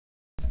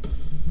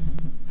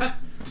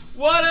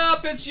What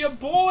up? It's your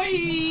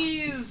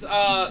boys!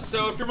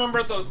 So if you remember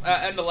at the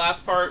end of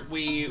last part,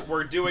 we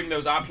were doing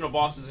those optional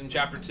bosses in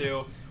Chapter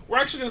 2. We're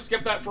actually going to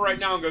skip that for right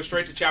now and go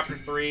straight to Chapter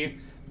 3.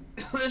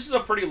 This is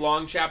a pretty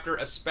long chapter,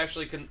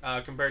 especially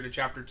compared to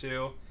Chapter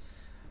 2.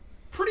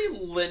 Pretty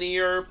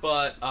linear,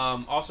 but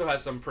also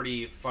has some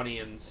pretty funny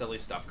and silly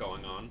stuff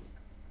going on.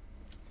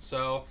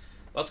 So,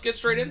 let's get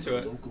straight into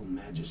it. A local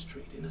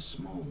magistrate in a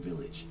small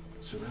village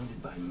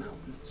surrounded by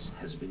mountains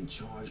has been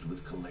charged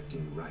with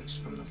collecting rice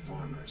from the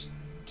farmers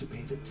to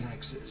pay the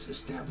taxes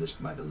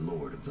established by the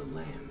Lord of the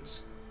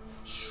Lands.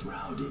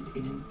 Shrouded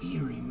in an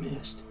eerie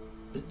mist,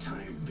 the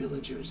tired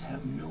villagers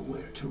have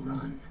nowhere to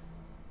run.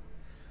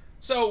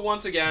 So,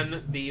 once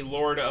again, the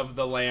Lord of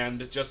the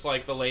Land, just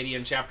like the lady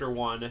in Chapter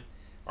 1,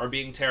 are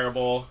being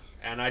terrible,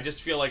 and I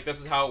just feel like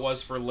this is how it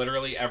was for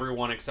literally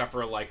everyone except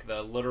for, like,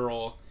 the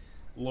literal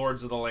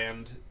Lords of the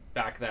Land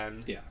back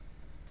then. Yeah.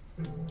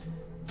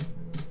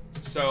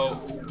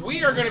 So,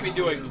 we are going to be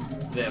doing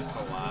this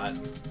a lot,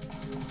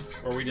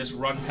 where we just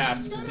run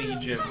past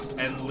legions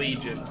and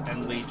legions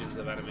and legions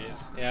of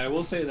enemies. Yeah, I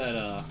will say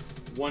that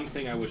one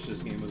thing I wish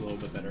this game was a little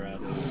bit better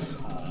at is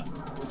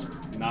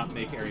not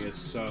make areas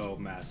so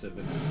massive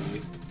and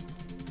empty.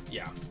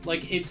 Yeah.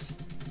 Like, it's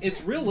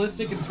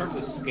realistic in terms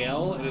of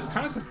scale, and it's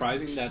kind of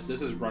surprising that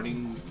this is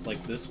running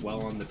like this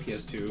well on the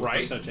PS2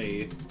 right? for such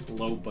a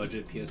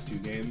low-budget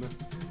PS2 game.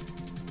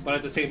 But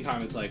at the same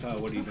time, it's like, oh,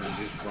 what are you doing?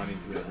 Just running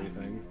through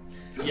everything.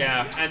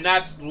 Yeah, and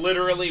that's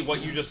literally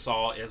what you just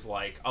saw is,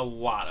 like, a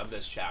lot of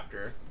this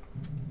chapter.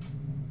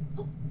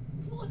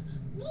 What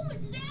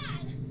was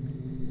that?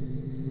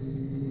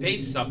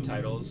 Base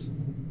subtitles.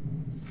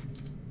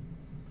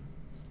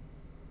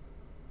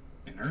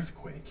 An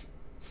earthquake?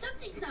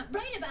 Something's not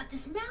right about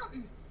this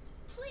mountain.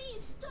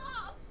 Please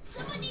stop.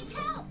 Someone needs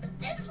help.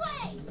 This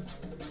way.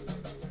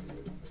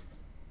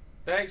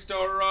 Thanks,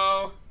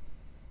 Dororo.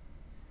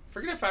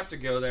 Forget if I have to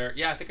go there.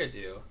 Yeah, I think I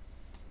do.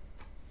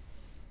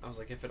 I was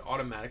like, if it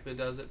automatically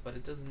does it, but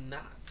it does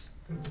not.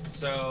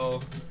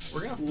 So,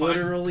 we're gonna find...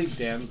 Literally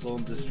damsel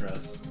in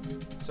distress.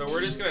 So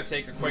we're just gonna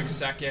take a quick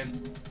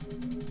second.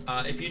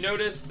 If you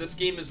notice, this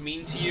game is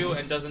mean to you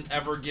and doesn't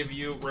ever give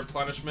you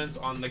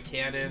replenishments on the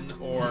cannon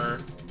or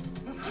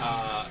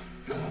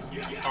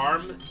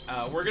arm.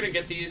 We're gonna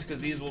get these because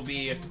these will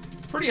be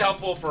pretty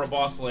helpful for a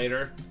boss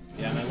later.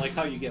 Yeah, and I like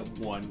how you get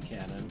one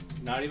cannon.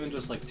 Not even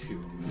just like two.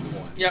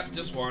 One. Yep,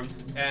 just one.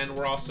 And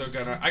we're also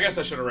gonna... I guess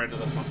I should have ran to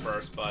this one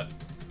first, but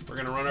we're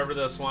gonna run over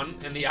this one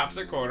in the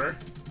opposite corner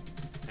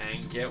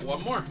and get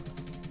one more.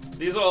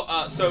 These will...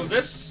 so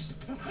this...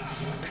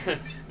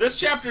 this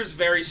chapter is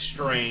very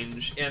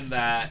strange in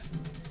that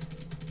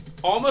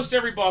almost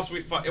every boss we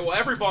fight... Well,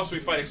 every boss we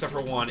fight except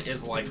for one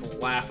is, like,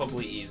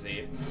 laughably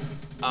easy.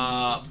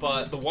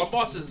 But the one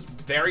boss is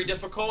very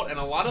difficult, and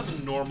a lot of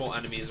the normal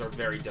enemies are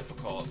very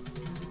difficult.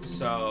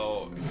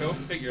 So, go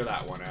figure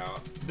that one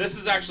out. This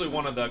is actually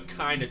one of the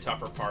kind of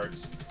tougher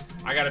parts.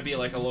 I gotta be,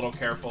 like, a little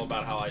careful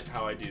about how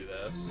I do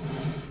this.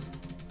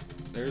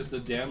 There's the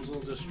damsel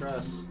in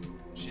distress.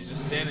 She's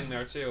just standing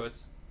there, too.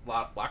 It's a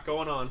lot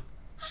going on.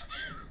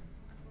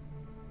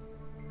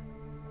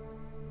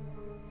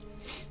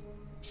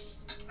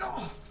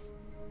 Oh.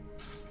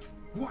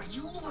 Why,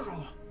 you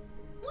little...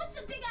 What's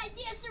the big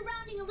idea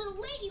surrounding a little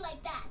lady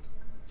like that?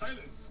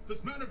 Silence!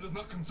 This matter does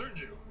not concern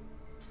you.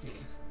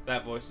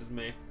 That voice is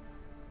me.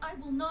 I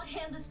will not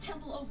hand this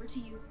temple over to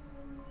you.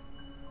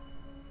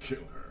 Kill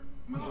her.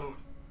 No.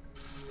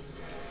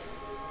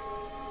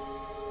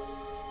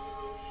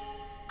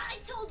 I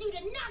told you to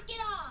knock it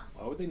off!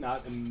 Why would they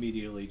not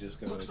immediately just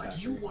go Looks and attack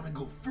like you her? want to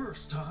go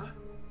first, huh?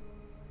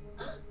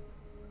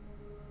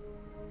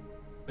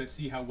 Let's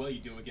see how well you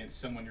do against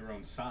someone your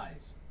own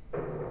size.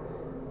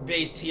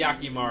 Base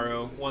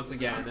Tyakimaru, once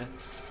again.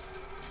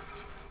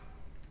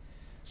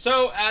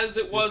 So, as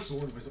it was... This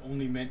sword was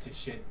only meant to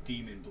shed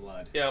demon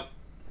blood. Yep.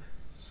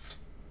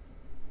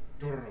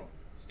 Dororo,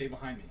 stay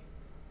behind me.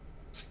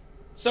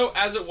 So,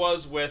 as it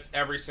was with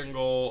every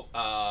single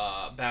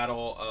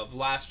battle of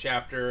last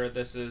chapter,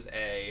 this is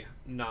a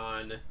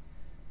non-killing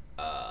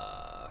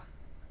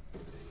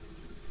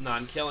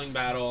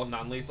battle,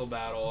 non-lethal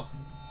battle.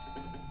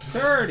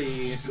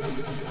 30!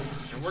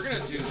 And we're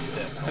gonna do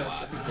this a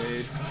lot.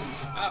 Base.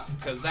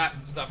 Because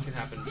that stuff can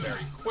happen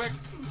very quick.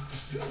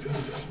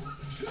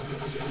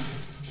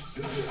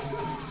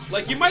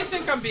 Like, you might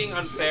think I'm being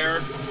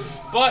unfair,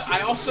 but I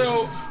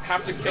also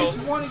have to kill... It's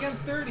 1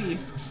 against 30!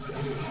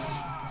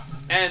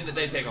 And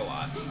they take a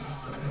lot.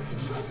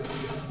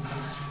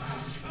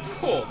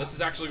 Cool, this is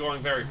actually going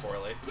very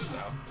poorly,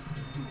 so...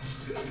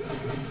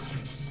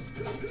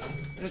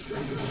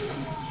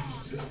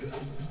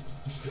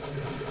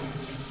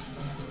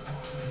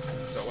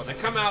 So when they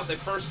come out, they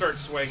first start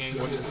swinging,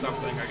 which is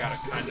something I gotta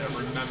kind of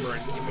remember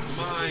and keep in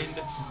mind.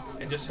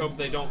 And just hope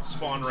they don't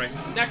spawn right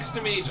next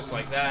to me, just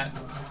like that.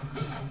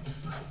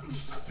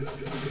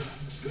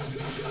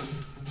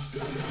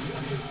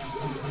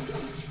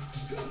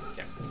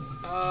 Okay.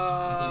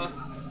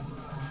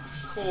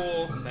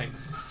 Cool,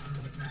 thanks.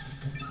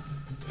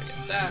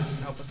 that,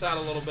 help us out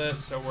a little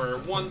bit. So we're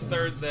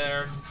 1/3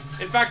 there.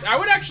 In fact, I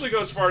would actually go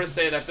as far to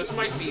say that this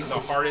might be the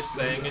hardest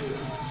thing.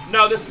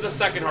 No, this is the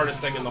second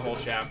hardest thing in the whole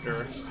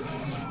chapter.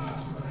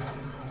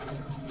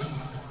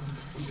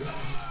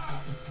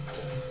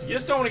 You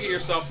just don't want to get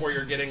yourself where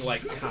you're getting,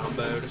 like,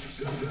 comboed.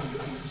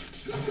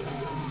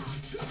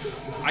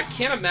 I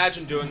can't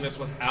imagine doing this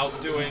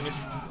without doing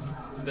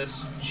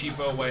this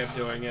cheapo way of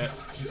doing it.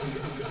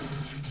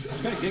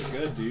 Just gotta get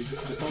good, dude.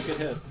 Just don't get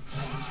hit.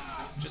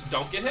 Just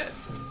don't get hit.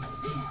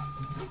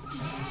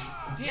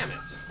 Damn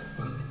it.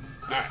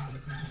 Alright.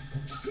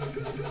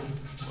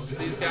 Most of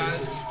these guys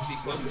be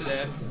close to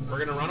dead. We're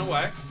gonna run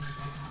away.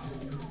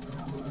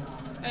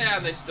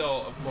 And they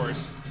still, of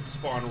course,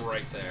 spawn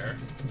right there.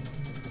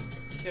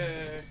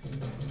 Okay.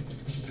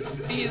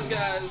 These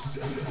guys.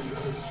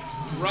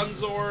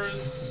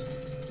 Runzors.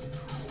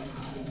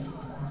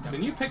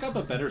 Can you pick up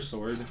a better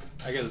sword?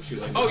 I guess it's too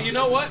late. Oh, you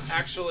know what?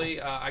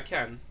 Actually, I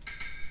can.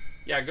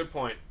 Yeah, good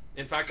point.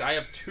 In fact, I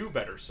have 2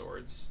 better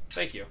swords.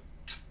 Thank you.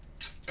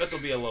 This will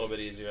be a little bit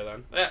easier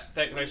then. Yeah,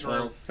 thanks for...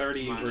 Well,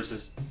 30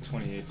 versus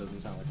 28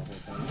 doesn't sound like a whole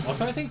ton.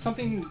 Also, I think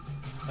an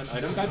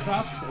item got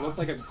dropped. It looked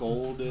like a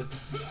gold...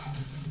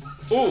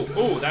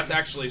 Ooh, that's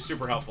actually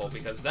super helpful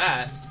because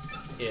that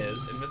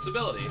is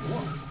invincibility.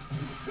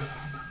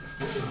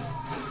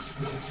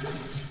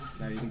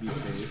 Now you can be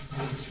based.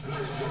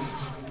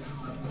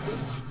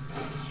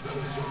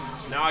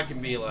 Now I can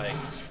be like...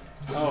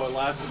 Oh, it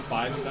lasts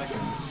 5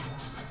 seconds.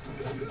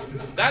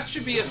 That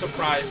should be a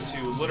surprise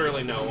to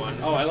literally no one.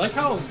 Oh, I like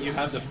how you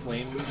have the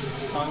flame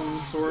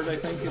tongue sword, I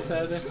think it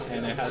said,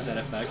 and it has that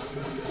effect. It's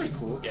pretty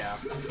cool. Yeah.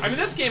 I mean,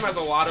 this game has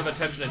a lot of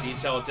attention to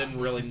detail it didn't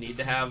really need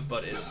to have,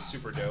 but is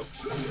super dope.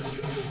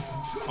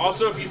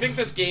 Also, if you think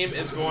this game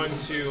is going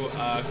to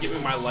give me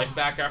my life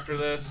back after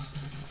this,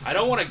 I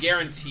don't want to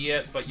guarantee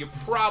it, but you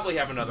probably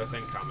have another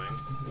thing coming.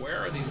 Where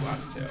are these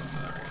last 2? Oh,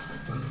 there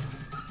we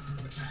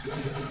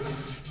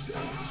go.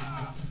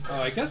 Oh,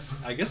 I guess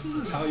this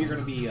is how you're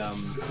gonna be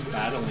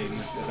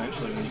battling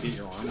eventually when you get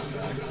your arms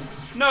back.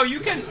 No, you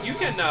can.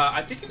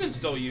 I think you can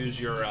still use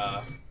your.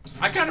 I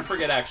kind of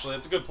forget actually.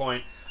 It's a good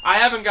point. I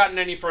haven't gotten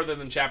any further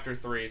than chapter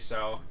 3,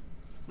 so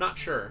not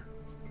sure.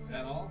 Is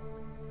that all?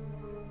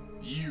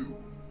 You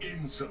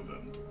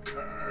insolent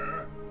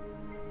cur!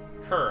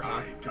 Cur, huh?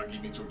 I,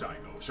 Kagemitsu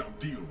Daigo, shall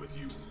deal with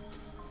you.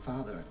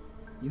 Father,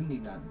 you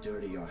need not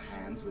dirty your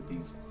hands with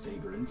these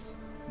vagrants.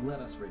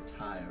 Let us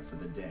retire for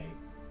the day.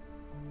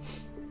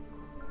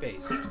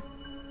 Based.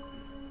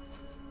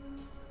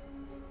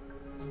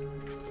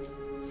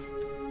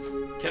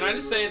 Can I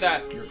just say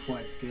that You're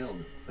quite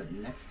skilled, but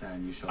next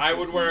time you shall... I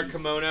would wear a face me.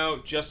 kimono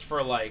just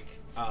for like,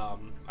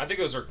 I think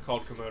those are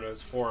called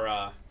kimonos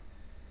for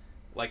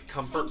like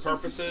comfort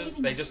purposes.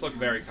 They just look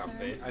very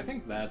comfy. I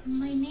think that's...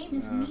 My name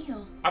is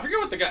Mio. I forget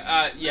what the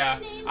guy. Yeah,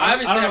 I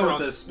obviously don't I'm know wrong.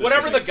 what this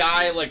Whatever the specific-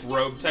 guy like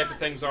robe type of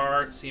things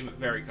are, seem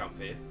very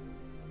comfy.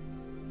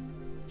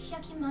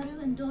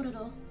 Hyakimaru and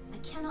Dororo, I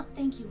cannot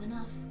thank you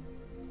enough.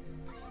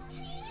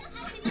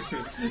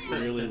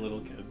 really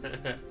little kids.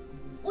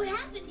 What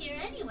happened here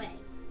anyway?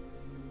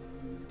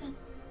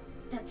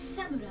 That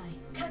samurai,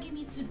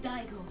 Kagemitsu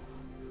Daigo.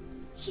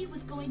 He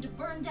was going to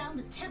burn down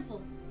the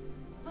temple.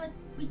 But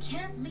we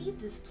can't leave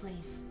this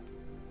place.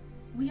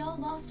 We all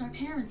lost our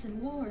parents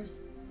in wars.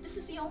 This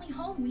is the only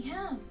home we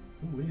have.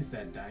 Who is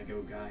that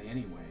Daigo guy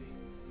anyway?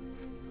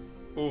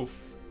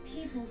 Oof.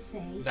 People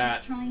say That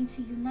he's trying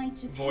to unite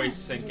Japan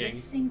voice under a syncing.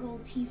 single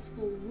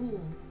peaceful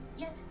rule.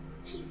 Yet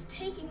he's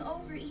taking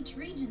over each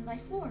region by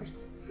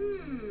force.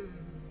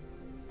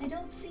 I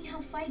don't see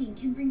how fighting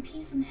can bring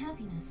peace and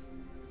happiness.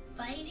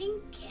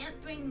 Fighting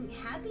can't bring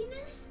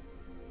happiness?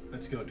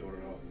 Let's go,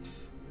 Dororo.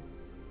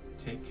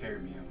 Take care,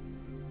 Mio.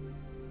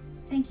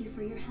 Thank you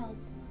for your help.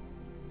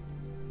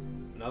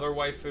 Another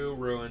waifu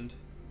ruined.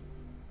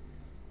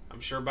 I'm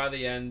sure by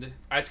the end...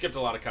 I skipped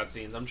a lot of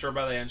cutscenes. I'm sure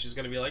by the end she's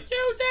going to be like,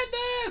 you did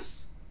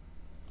this!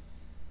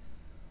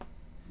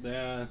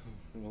 Yeah,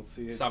 we'll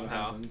see.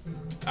 Somehow.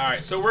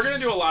 Alright, so we're going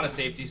to do a lot of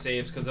safety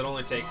saves because it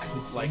only takes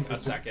like a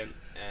second.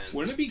 And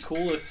Wouldn't it be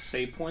cool if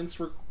save points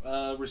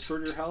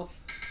restored your health?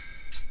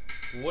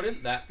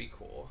 wouldn't that be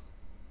cool?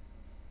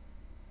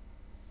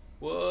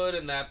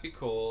 Wouldn't that be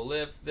cool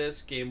if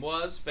this game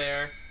was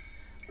fair?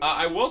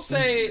 I will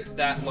say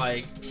that,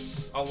 like,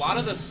 a lot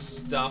of the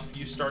stuff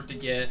you start to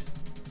get,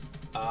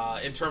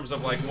 in terms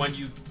of, like, when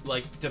you,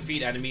 like,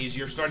 defeat enemies,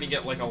 you're starting to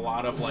get, like, a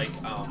lot of, like,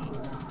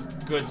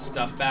 good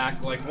stuff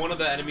back. Like, one of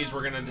the enemies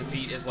we're gonna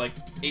defeat is, like,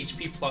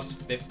 HP plus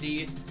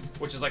 50,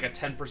 which is, like, a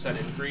 10%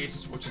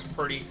 increase, which is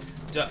pretty...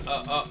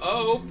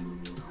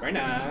 Very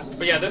nice.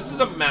 But yeah, this is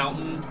a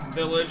mountain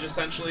village,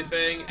 essentially,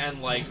 thing,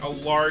 and, like, a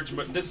large...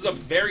 This is a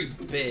very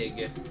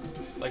big...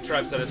 Like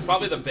Trev said, it's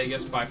probably the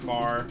biggest by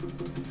far,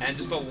 and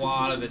just a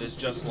lot of it is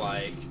just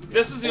like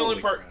this is the only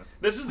part. Crap.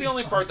 This is the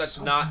only part that's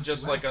not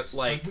just like a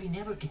We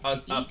never get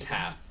to a eat.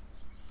 path.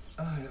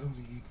 I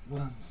only eat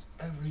once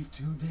every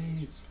 2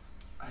 days.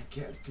 I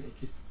can't take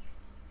it.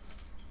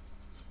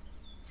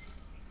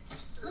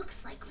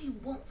 Looks like we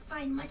won't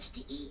find much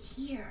to eat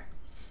here.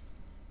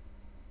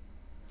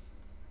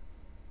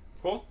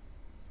 Cool.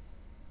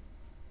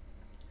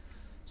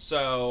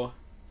 So,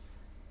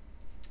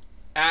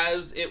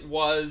 as it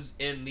was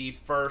in the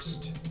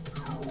first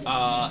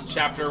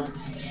chapter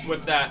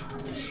with that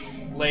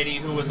lady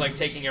who was like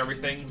taking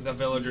everything the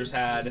villagers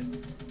had,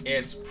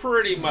 it's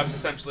pretty much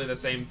essentially the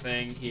same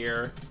thing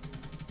here,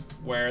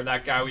 where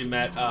that guy we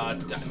met,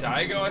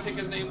 Daigo, I think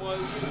his name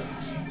was.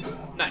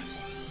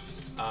 Nice.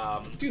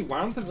 Dude,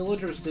 why don't the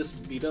villagers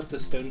just beat up the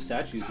stone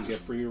statues to get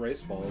free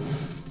rice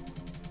balls?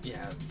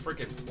 Yeah,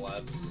 freaking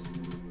plebs.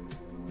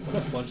 What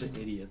a bunch of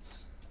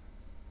idiots.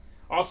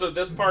 Also,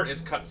 this part is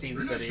cutscene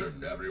city.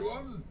 Listen,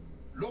 everyone.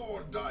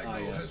 Lord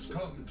Daigo has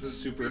come to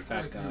super speak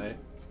fat with guy.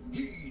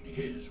 you. Heed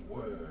his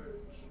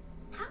words.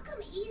 How come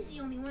he's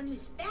the only one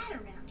who's fat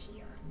around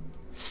here?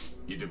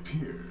 It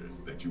appears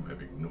that you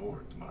have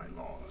ignored my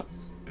laws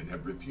and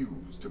have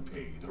refused to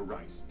pay the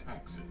rice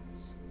taxes.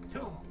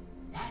 No,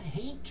 that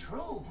ain't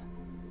true.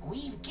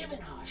 We've given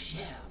our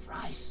share of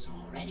rice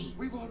already.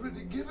 We've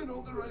already given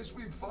all the rice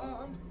we've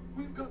farmed.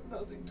 We've got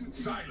nothing to eat.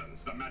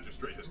 Silence! The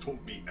magistrate has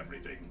told me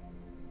everything.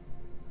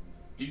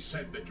 He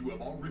said that you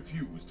have all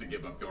refused to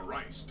give up your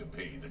rice to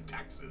pay the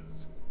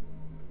taxes.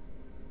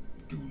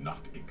 Do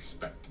not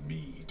expect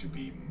me to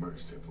be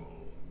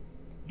merciful.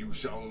 You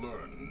shall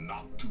learn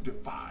not to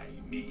defy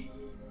me.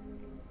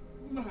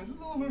 My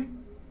lord,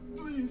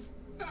 please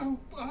help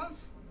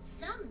us.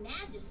 Some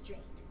magistrate.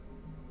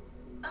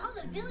 All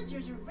the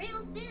villagers are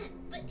rail thin,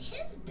 but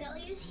his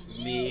belly is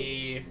huge.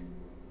 Me.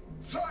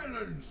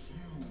 Silence,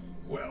 you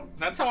whelp!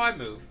 That's how I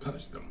move.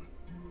 Punish them.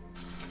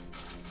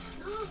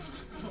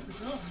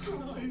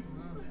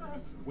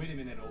 Wait a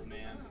minute, old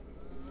man.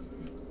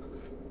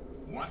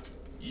 What?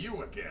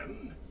 You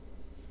again?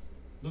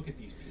 Look at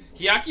these people.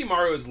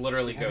 Hyakimaru is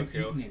literally Haven't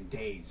Goku. eaten in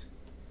days.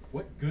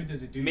 What good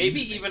does it do?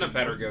 Maybe you to even make a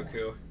better them work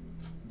more? Goku.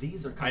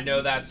 These are I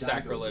know that's Daigo's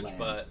sacrilege, lands.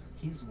 but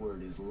His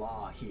word is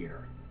law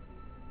here.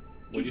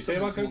 What'd you say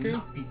about Insolence will Goku?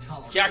 not be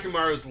tolerated.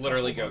 Hyakimaru is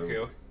literally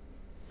Goku.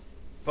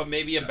 But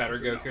maybe a better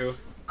That's Goku.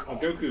 Well,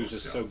 Goku is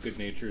just so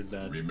good-natured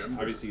that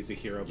Remember, obviously he's a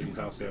hero, but you he's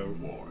have also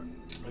been warned.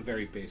 a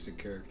very basic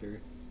character.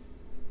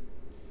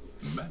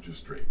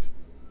 Magistrate.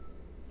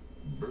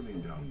 Burning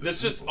down the This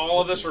just, temple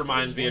all of this was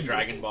reminds me of one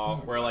Dragon Ball,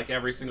 far where like back.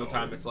 every single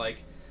time No. it's like,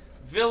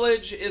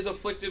 village is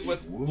afflicted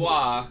with It would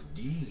blah.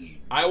 indeed.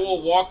 I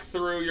will walk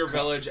through your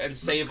village and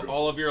save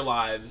all of your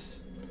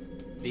lives.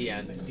 The A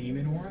end.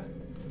 demon aura?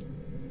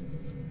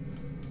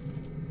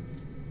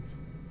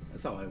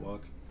 That's how I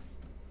walk.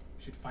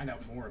 Should find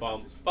out more about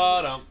Bum this.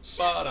 ba-dum,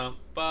 ba-dum,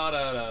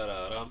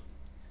 ba-da-da-da-dum.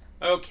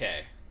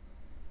 Okay.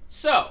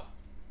 So,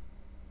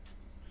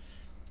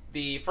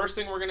 the first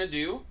thing we're gonna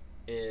do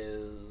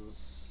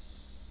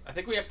is, I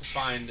think we have to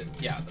find,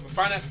 yeah,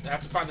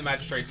 have to find the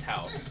magistrate's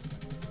house,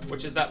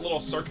 which is that little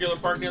circular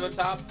part near the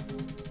top.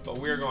 But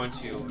we're going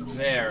to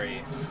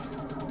very,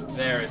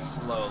 very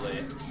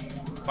slowly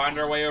find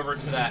our way over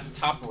to that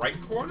top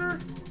right corner,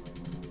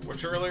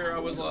 which earlier I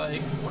was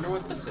like, wonder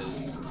what this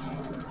is.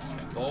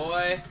 And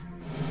boy,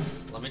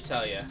 let me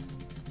tell you,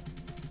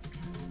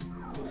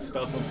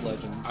 Stuff of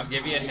legends. I'll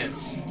give you a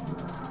hint.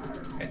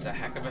 It's a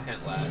heck of a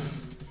hint,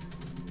 lads.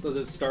 Does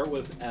it start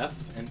with F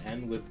and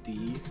end with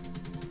D?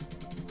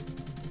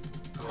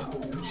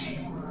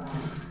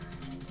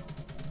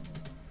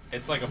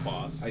 It's like a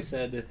boss. I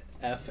said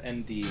F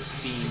and D.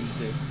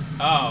 Fiend.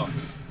 Oh,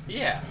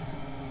 yeah.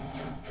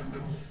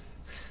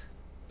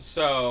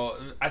 So,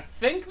 I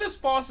think this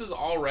boss is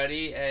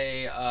already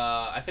a,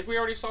 I think we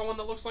already saw one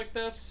that looks like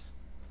this.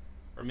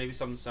 Or maybe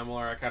something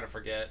similar, I kind of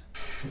forget.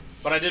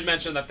 But I did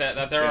mention that there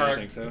Yeah, I are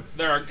think so.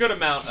 there are a good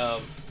amount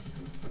of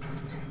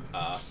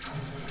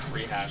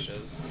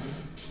rehashes.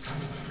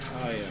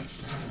 Ah,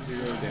 yes.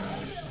 0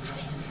 damage.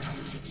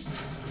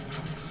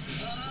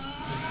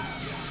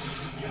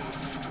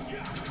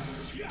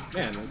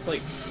 Man, it's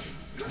like,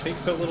 it takes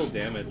so little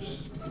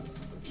damage.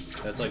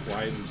 That's like,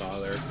 why even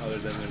bother, other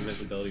than the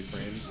invisibility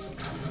frames?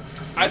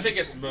 I think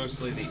it's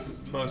mostly the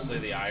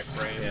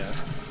iframes. Yeah.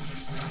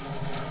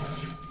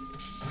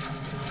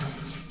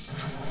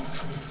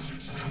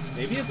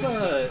 Maybe its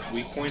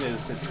weak point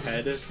is its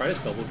head. Try to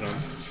double jump.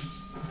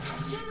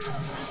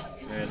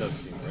 Yeah, it doesn't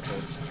seem worth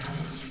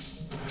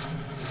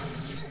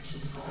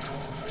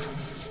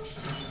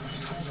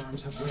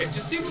it. It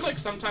just seems like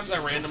sometimes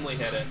I randomly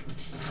hit it.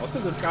 Also,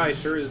 this guy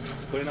sure is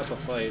putting up a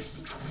fight.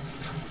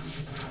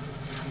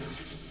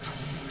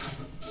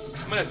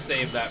 I'm gonna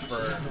save that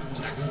for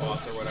next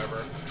boss or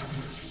whatever.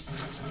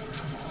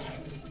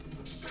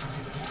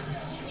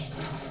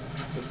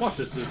 This boss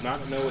just does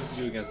not know what to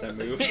do against that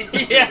move.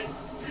 Yeah.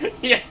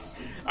 Yeah.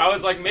 I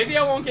was like, maybe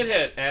I won't get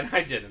hit, and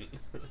I didn't.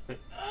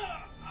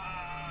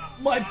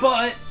 My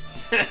butt!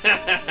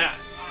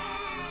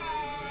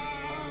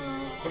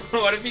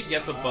 What if he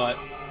gets a butt?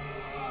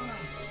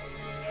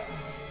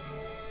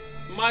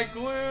 My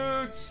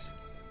glutes!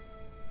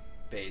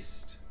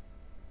 Based.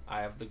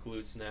 I have the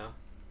glutes now.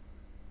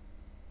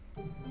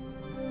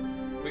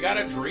 We got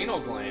adrenal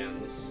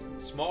glands.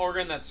 Small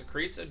organ that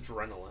secretes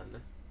adrenaline.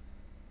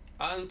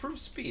 Improved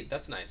speed.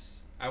 That's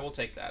nice. I will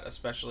take that,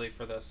 especially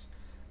for this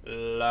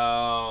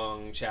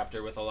long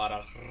chapter with a lot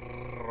of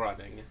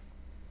running.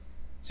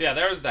 So yeah,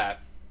 there's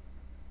that.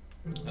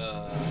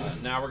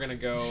 Now we're gonna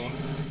go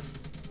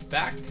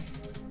back.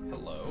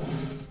 Hello.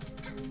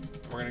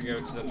 We're gonna go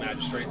to the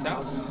Magistrate's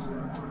house,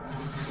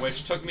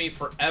 which took me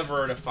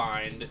forever to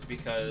find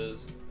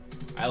because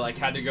I like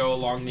had to go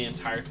along the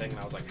entire thing, and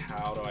I was like,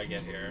 how do I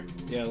get here?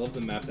 Yeah, I love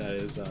the map that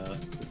is the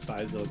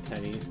size of a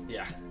penny.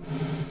 Yeah.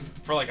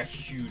 For like a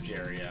huge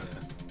area. Yeah.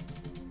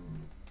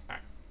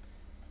 Alright.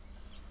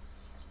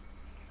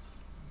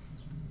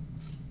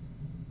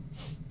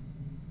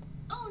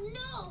 Oh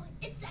no!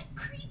 It's that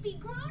creepy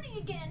groaning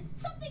again!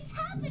 Something's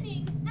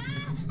happening!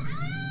 Ah!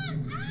 Ah!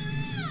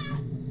 Ah!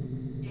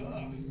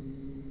 Ugh.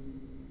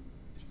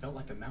 It felt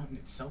like the mountain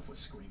itself was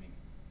screaming.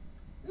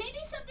 Maybe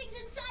something's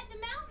inside the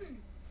mountain!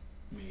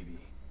 Maybe.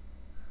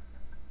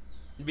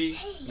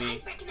 Hey,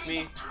 I'd recognize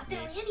that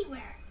potbelly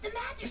anywhere. The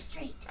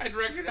Magistrate. I'd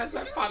recognize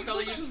that The potbelly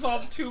villagers you look just saw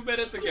like 2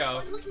 minutes sticks. ago.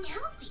 Everyone looking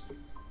healthy.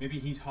 Maybe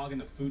he's hogging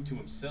the food to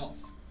himself.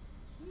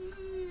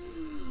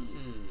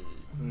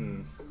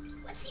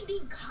 What's he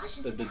being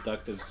cautious The about?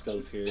 deductive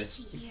skills here.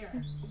 Something's fishy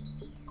here.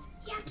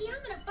 Yaki,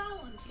 I'm gonna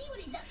follow him, see what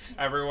he's up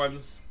to.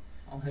 Everyone's...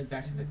 I'll head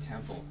back to the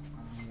temple.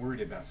 I'm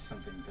worried about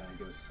something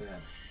Daigo said.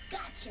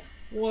 Gotcha.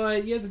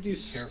 What? You have to do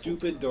Careful.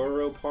 stupid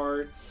Doro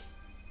part?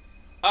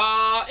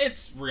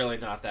 It's really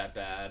not that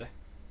bad.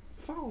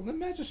 Follow the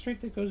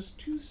magistrate that goes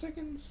 2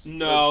 seconds?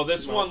 No, Or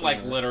this 2 miles one, like,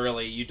 an hour?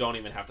 literally, you don't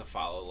even have to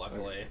follow,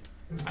 luckily.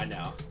 I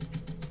know.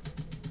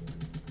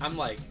 I'm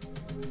like...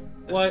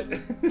 What?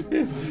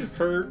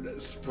 Her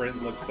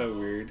sprint looks so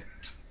weird.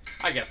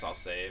 I guess I'll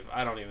save.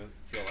 I don't even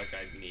feel like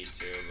I need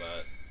to,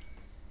 but...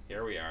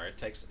 Here we are. It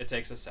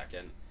takes a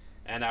second.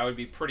 And I would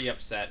be pretty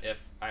upset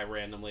if I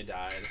randomly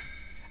died.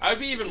 I would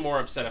be even more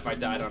upset if I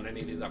died on any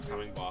of these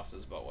upcoming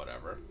bosses, but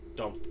whatever.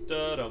 Dum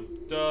da dum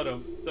da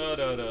dum da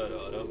da da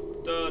da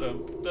dum da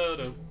dum da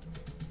dum.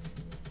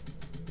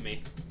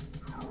 Me.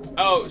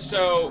 Oh,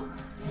 so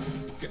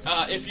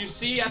if you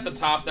see at the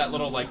top that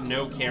little like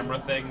no camera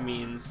thing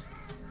means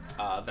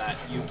that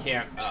you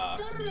can't.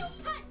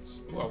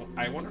 Well,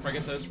 I wonder if I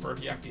get those for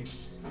Yaki.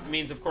 It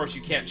means, of course,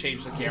 you can't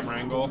change the camera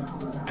angle.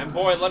 And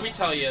boy, let me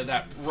tell you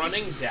that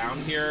running down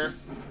here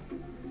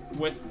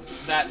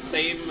with that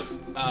same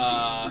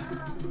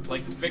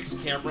like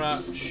fixed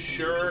camera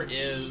sure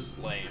is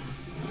lame.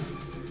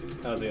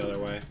 Oh, the other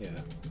way, yeah.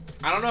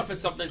 I don't know if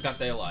it's something that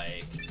they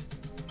like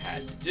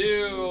had to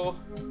do.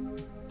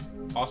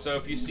 Also,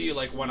 if you see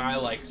like when I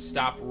like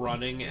stop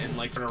running and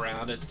like turn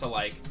around, it's to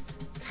like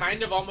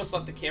kind of almost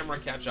let the camera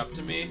catch up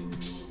to me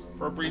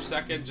for a brief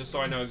second, just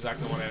so I know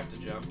exactly when I have to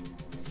jump.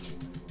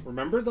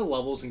 Remember the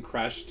levels in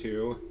Crash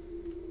 2?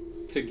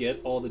 To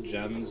get all the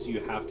gems,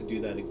 you have to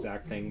do that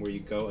exact thing where you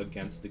go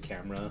against the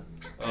camera,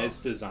 and it's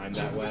designed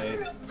that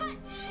way.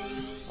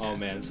 Oh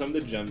man, some of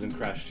the gems in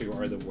Crash 2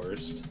 are the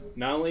worst.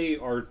 Not only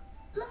are...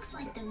 Looks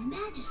like the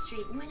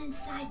Magistrate went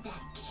inside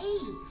that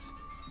cave.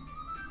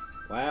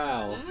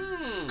 Wow.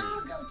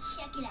 I'll go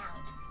check it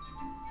out.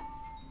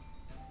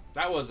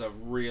 That was a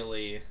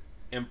really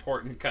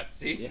important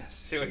cutscene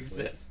Yes, to seriously.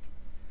 exist.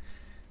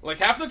 Like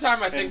half the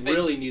time I think And they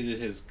really needed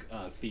his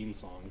theme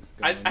song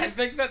going. I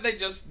think that they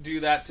just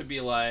do that to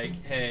be like,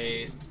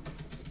 hey,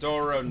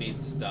 Doro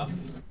needs stuff.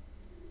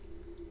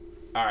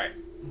 Alright,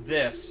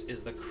 this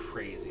is the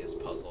craziest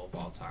puzzle of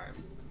all time.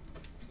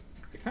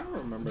 I kind of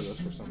remember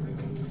this for some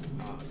reason.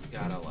 Oh, you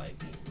gotta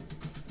like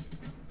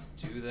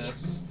do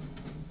this.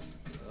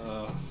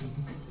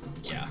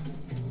 Yeah.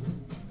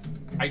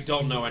 I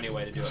don't know any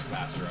way to do it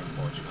faster,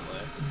 unfortunately.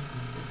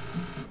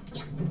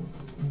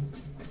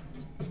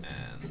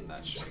 And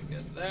that should be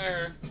good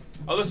there.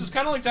 Oh, this is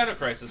kind of like Dino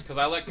Crisis, because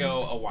I let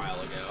go a while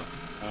ago.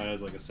 It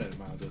has like a set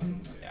amount of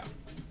distance. Yeah.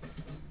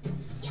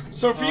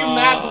 So for you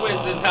math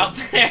whizzes out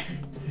there,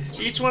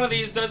 each one of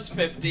these does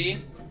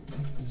 50.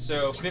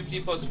 So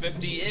 50 plus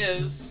 50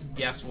 is,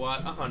 guess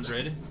what,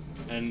 100.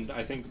 And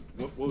I think,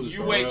 what was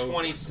You weigh Doro?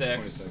 26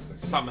 okay.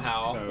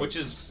 somehow, So which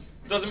is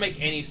doesn't make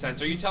any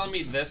sense. Are you telling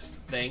me this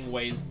thing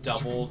weighs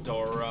double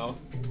Doro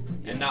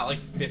and not like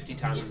 50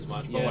 times as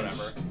much? But Yeah,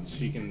 whatever.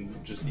 She can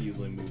just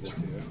easily move it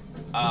too.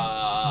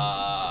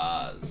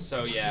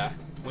 So yeah,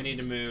 we need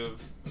to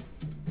move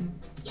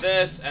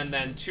this and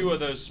then 2 of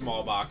those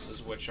small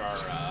boxes, which are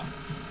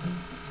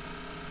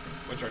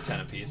 10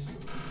 apiece.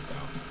 So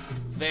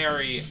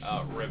very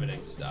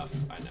riveting stuff.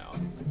 I know.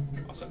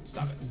 Also,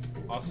 stop it.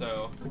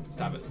 Also,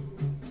 stop it.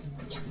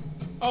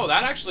 Oh,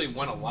 that actually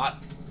went a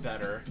lot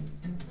better.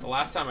 The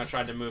last time I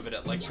tried to move it,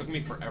 it like took me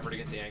forever to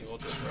get the angle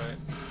just right.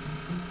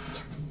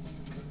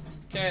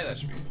 Okay, that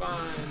should be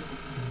fine.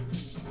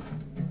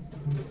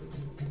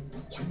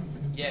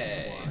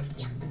 Yay.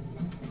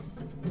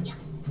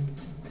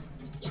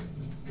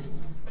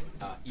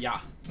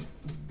 Yeah.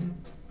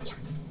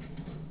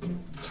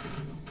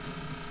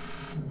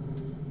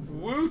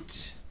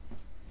 Woot!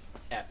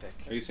 Epic.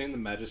 Are you saying the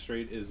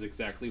Magistrate is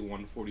exactly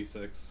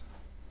 146?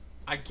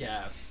 I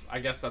guess. I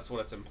guess that's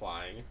what it's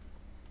implying.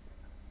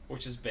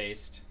 Which is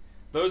based.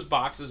 Those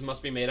boxes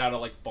must be made out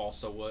of, like,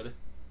 balsa wood.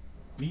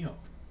 Mio,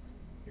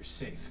 you're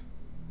safe.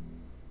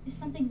 Is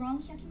something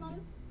wrong, Hyakimaru?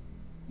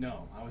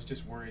 No, I was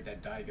just worried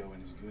that Daigo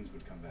and his goons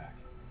would come back.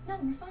 No,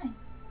 we're fine.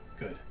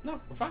 Good. No,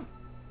 we're fine.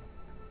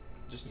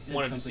 Just He said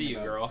wanted to something see you,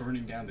 about girl.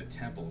 burning down the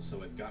temple,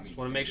 so it got me. Just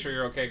want to make sure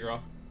you're okay,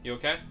 girl. You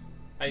okay?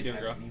 How you doing,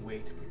 girl? Any way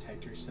to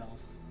protect yourself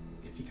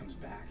if he comes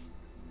back?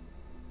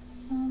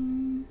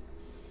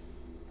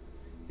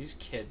 These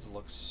kids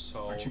look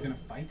so Aren't you gonna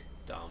fight?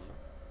 dumb.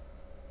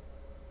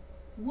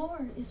 War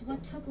is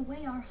what took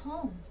away our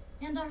homes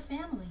and our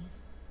families.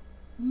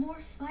 More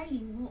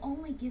fighting will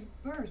only give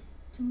birth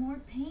to more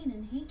pain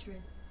and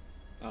hatred.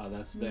 Oh,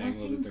 that's the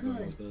angle Nothing that they're going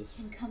good with this.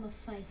 can come of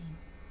fighting.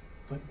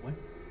 But what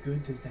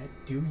good does that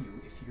do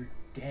you if you're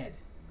dead?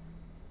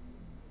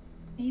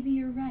 Maybe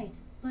you're right,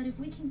 but if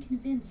we can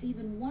convince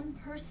even one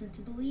person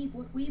to believe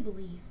what we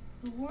believe,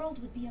 the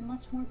world would be a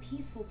much more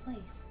peaceful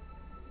place.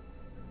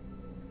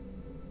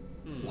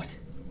 What?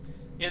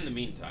 In the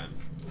meantime,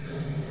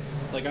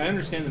 Like, I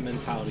understand the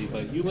mentality,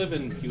 but you live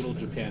in feudal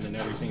Japan and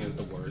everything is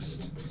the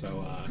worst.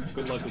 So,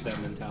 good luck with that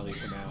mentality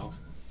for now.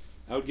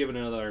 I would give it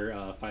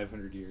another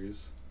 500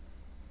 years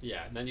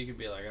yeah, and then you could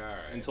be like, all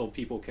right. until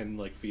people can,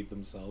 like, feed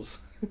themselves.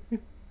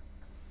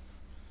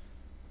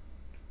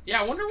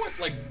 Yeah, I wonder what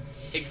like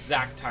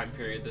exact time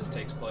period this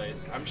takes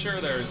place. I'm sure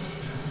there's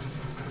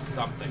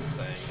something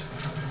saying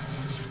it.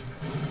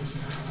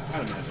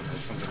 I'd imagine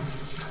that's something.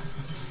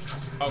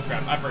 Oh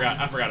crap! I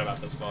forgot about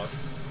this boss.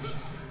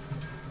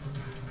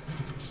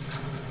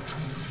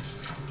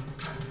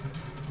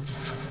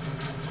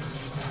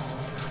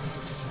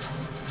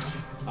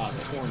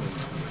 The horn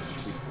is the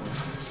weak point.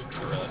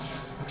 Oh, really?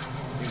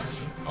 See?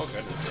 Oh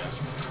goodness, yeah.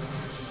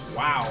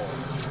 Wow.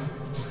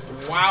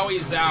 Wowie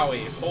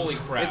zowie. Holy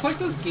crap. It's like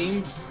this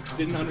game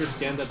didn't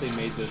understand that they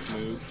made this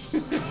move.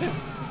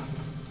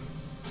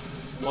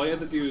 All you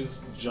have to do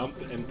is jump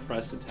and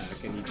press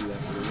attack, and you do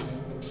that move.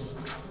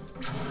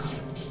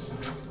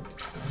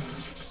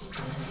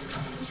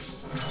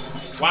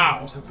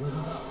 Wow.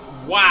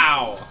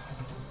 Wow.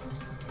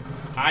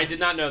 I did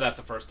not know that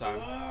the first time.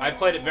 I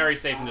played it very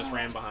safe and just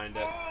ran behind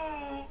it.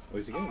 Oh,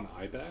 is he getting an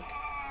eye back?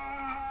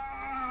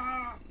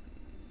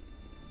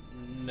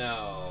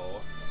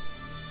 No.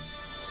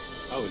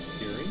 Oh, his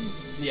hearing?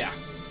 Yeah.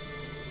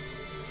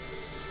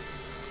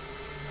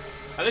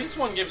 I think this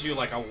one gives you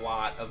like a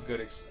lot of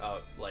good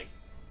like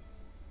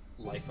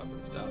life up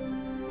and stuff.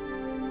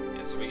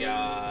 Yeah, so we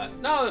got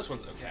this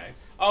one's okay.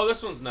 Oh,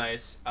 this one's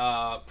nice.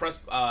 So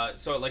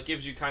it like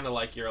gives you kind of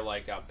like your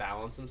like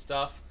balance and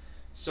stuff.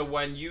 So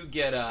when you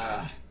get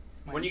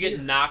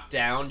knocked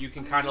down, you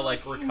can kind of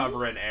like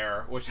recover in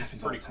air, which is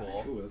pretty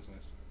cool. Ooh, that's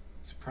nice.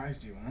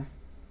 Surprised you, huh?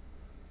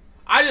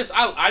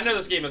 I know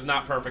this game is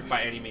not perfect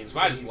by any means,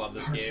 but I just love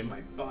this Parts of game.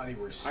 My body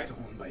were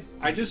stolen by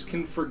I just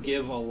can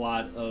forgive a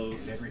lot of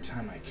and every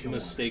time I kill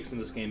mistakes in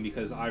this game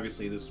because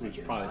obviously this was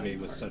probably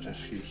made with such a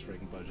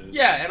shoestring budget.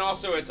 Yeah, and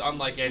also it's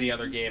unlike any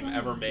other game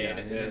ever made in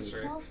it is.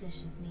 history.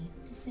 Selfish of me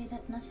to say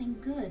that nothing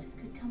good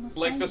could come of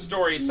Like the fighting.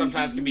 story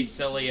sometimes can be Nothing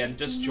silly and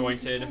good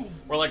disjointed, to say.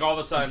 where like all of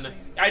a sudden,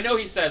 I know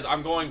he says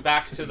I'm going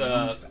back to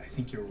the I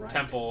think you're right.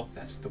 temple,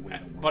 That's the way the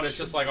world but it's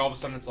just should like all of a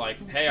sudden it's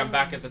like, hey, I'm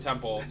back at the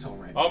temple. That's all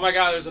right. Oh my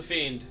God, there's a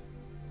fiend.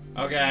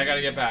 Okay, I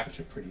gotta get back. Such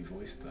a pretty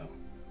voice, though.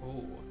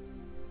 Ooh.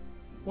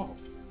 Whoa.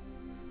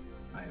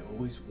 I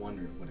always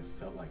wondered what it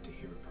felt like to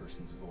hear a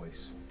person's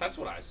voice. That's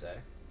what I say.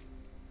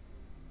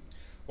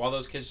 While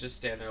those kids just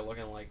stand there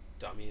looking like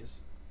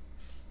dummies.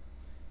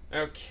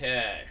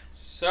 Okay,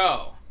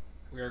 so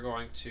we are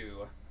going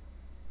to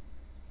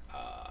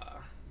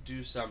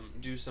do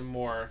some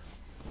more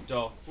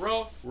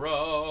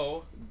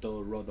do-ro-ro.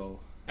 Do-ro-do.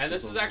 And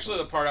this is actually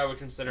the part I would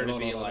consider to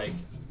be like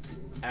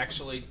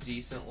actually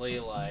decently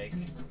like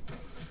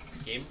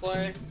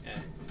gameplay.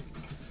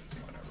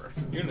 Whatever.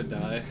 You're gonna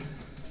die.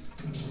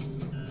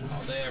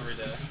 All day, every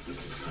day.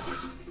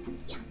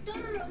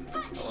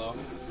 Hello.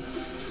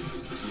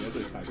 You have to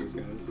attack these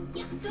guys.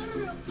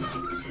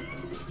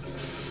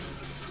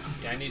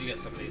 Yeah, I need to get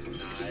some of these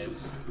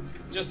knives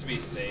just to be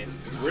safe.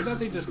 It's weird that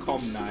they just call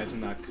them knives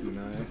and not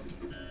kunai.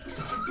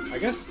 I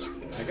guess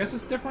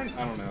it's different.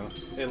 I don't know.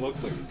 It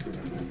looks like a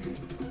kunai to me.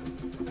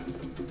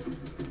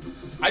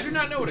 I do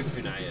not know what a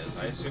kunai is.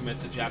 I assume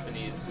it's a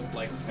Japanese,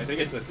 like... I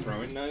think it's a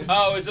throwing knife.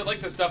 Oh, is it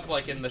like the stuff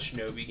like in the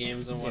shinobi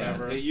games and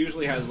whatever? Yeah, it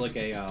usually has like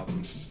a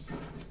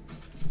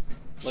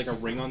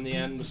ring on the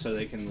end so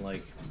they can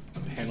like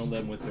handle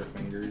them with their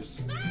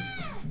fingers.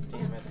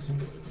 Damn it.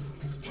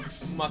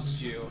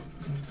 Must you.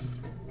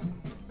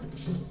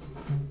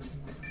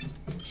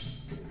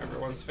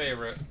 Everyone's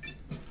favorite.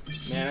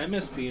 Man, I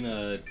miss being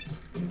a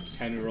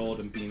 10-year-old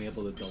and being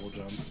able to double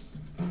jump.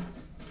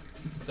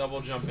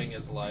 Double jumping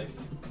is life.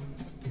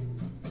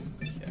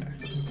 Okay.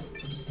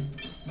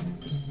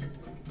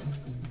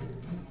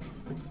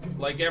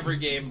 Like every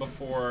game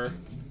before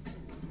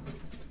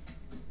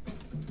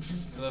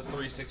the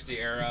 360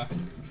 era.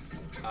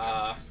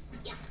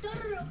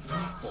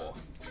 Cool.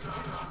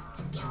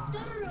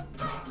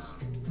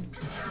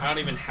 I don't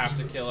even have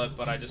to kill it,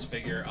 but I just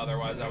figure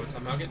otherwise I would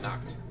somehow get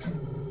knocked.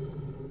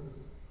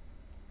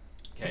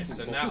 Okay,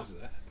 so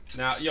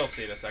now you'll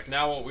see in a sec.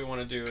 Now what we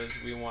want to do is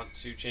we want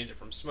to change it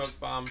from smoke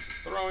bomb to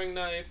throwing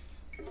knife.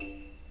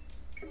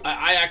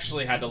 I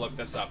actually had to look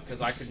this up because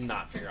I could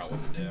not figure out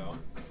what to do.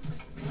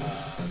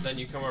 Then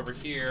you come over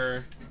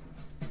here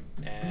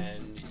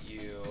And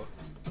you...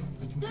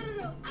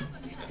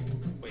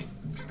 Wait.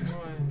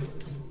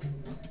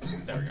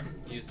 There we go.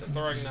 Use the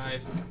throwing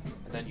knife,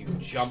 and then you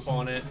jump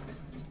on it.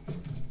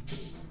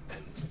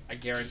 And I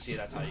guarantee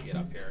that's how you get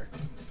up here.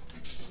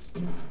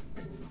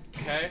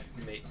 Okay.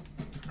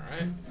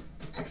 Alright.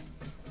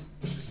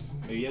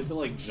 Maybe you have to,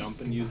 like, jump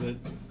and use it.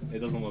 It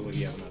doesn't look like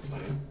you have enough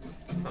fight.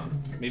 Huh.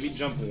 Maybe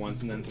jump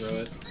once and then throw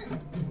it.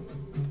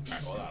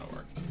 Alright, well, that'll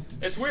work.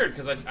 It's weird,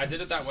 because I did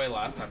it that way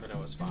last time and it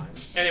was fine.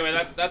 Anyway,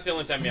 that's the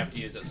only time you have to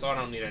use it, so I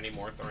don't need any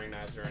more throwing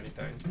knives or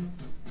anything.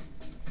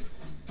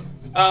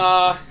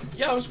 Yeah,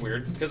 that was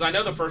weird, because I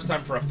know the first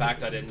time for a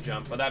fact I didn't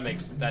jump, but that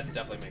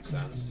definitely makes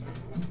sense.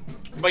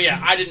 But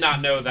yeah, I did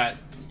not know that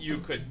you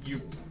could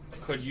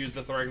use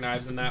the throwing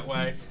knives in that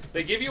way.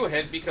 They give you a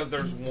hint because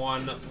there's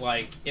one,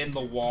 like, in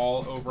the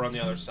wall over on the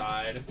other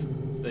side.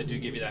 So they do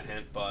give you that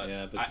hint, but...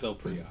 Yeah, but still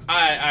pretty obvious.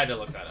 I had to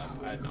look that up.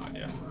 I had no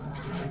idea.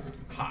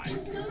 Hi.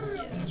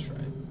 Yeah, that's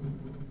right.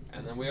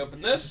 And then we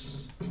open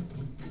this. And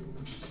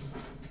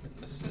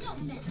this is... Don't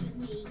mess with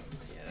me.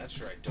 Yeah,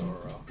 that's right,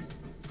 Doro.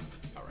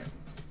 Alright.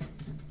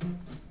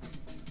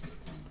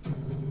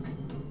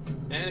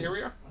 And here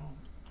we are.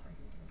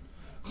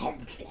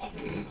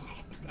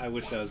 I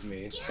wish that was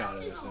me. God, I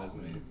wish that was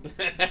me. You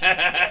all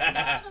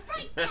the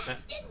rice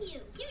tax, didn't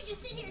you? You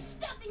just sit here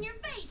stuffing your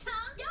face,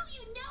 huh? Don't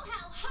you know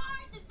how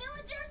hard the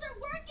villagers are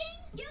working?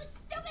 You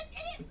stupid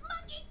idiot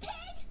monkey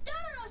pig!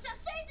 Dororo shall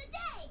save the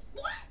day!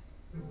 What?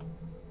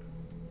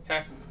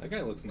 Okay. That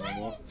guy looks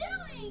normal. What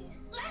are you doing?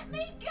 Let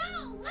me go!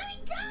 Let me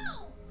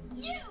go!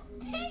 You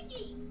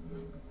piggy!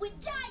 When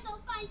Daigo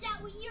finds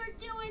out what you're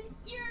doing,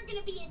 you're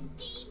gonna be in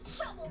deep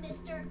trouble,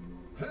 mister.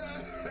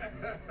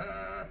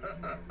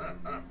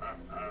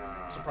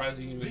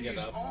 Surprised you even get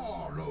These up.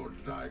 are Lord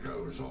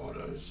Daigo's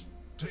orders.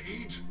 To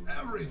eat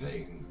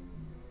everything.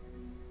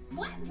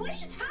 What are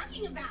you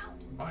talking about?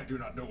 I do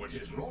not know what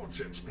his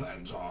lordship's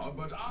plans are,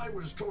 but I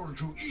was told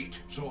to eat,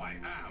 so I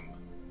am.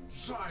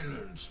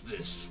 Silence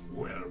this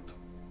whelp.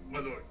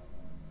 Mother.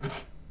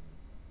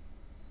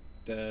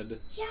 Dead.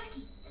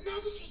 Yaki, the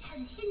magistrate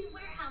has a hidden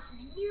warehouse in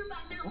a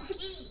nearby mountain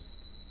cave.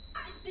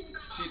 I've been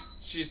caught.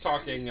 She's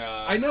talking,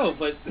 I know,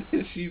 but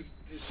she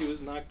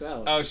was knocked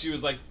out. Oh, she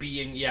was like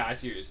being... Yeah, I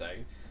see what you're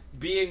saying.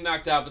 Being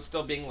knocked out, but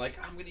still being like,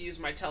 I'm gonna use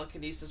my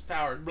telekinesis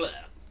power. Blah.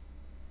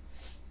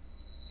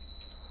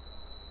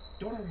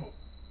 Dororo.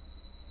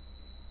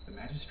 The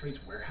magistrate's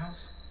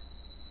warehouse?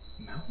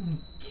 Mountain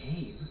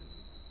cave?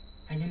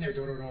 Hang in there,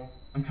 Dororo.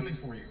 I'm coming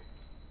for you.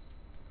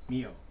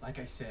 Mio, like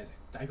I said,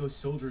 Daigo's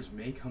soldiers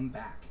may come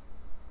back.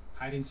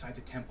 Hide inside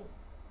the temple.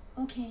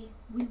 Okay,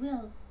 we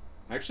will.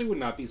 I actually would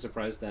not be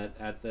surprised that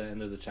at the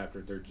end of the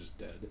chapter they're just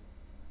dead.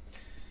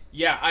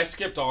 Yeah, I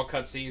skipped all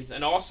cutscenes,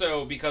 and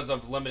also because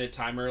of limited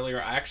time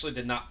earlier, I actually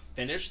did not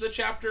finish the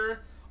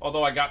chapter,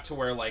 although I got to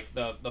where, like,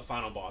 the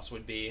final boss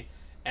would be,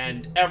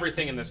 and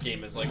everything in this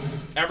game is, like,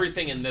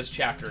 everything in this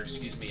chapter,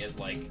 excuse me, is,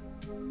 like,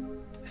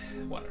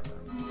 whatever,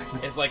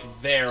 is, like,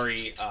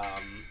 very,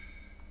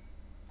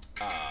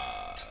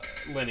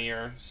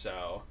 linear,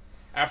 so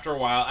after a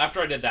while,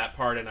 after I did that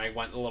part and I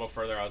went a little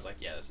further, I was like,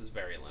 yeah, this is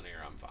very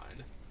linear, I'm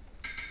fine.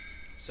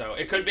 So,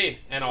 it could be,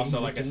 and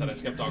also, like I said, I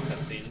skipped all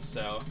cutscenes,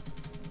 so...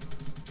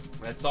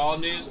 That's all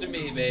news to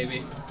me,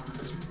 baby.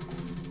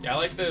 Yeah, I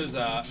like those,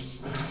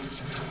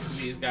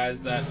 these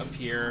guys that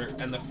appear,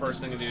 and the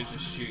first thing they do is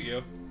just shoot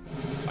you.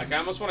 Like, I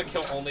almost want to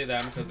kill only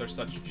them because they're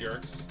such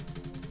jerks.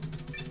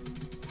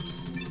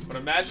 But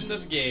imagine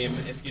this game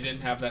if you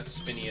didn't have that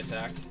spinny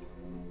attack.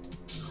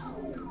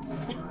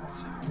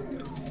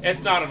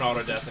 It's not an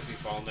auto death if you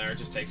fall in there, it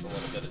just takes a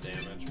little bit of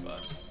damage,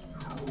 but...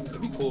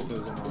 It'd be cool if it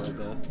was an auto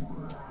death.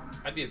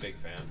 I'd be a big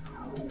fan.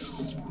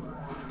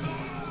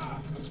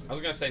 I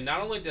was gonna say,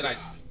 not only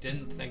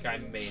didn't think I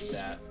made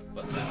that,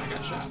 but then I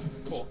got shot.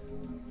 Cool.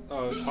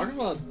 Oh, talking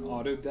about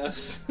auto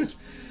deaths.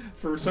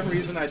 For some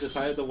reason, I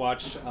decided to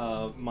watch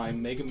my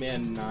Mega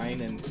Man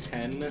 9 and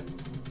 10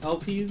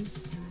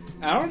 LPs.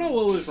 I don't know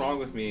what was wrong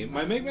with me.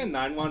 My Mega Man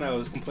 9 one, I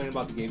was complaining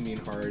about the game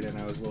being hard, and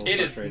I was a little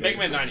frustrated. Mega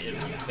Man 9 is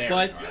very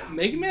But hard.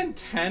 Mega Man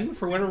 10,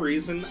 for whatever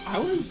reason,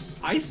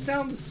 I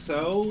sound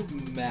so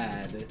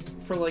mad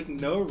for like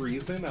no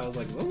reason. I was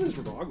like, what is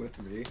wrong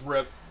with me?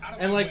 Rip.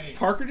 And like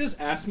Parker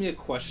just asked me a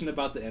question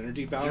about the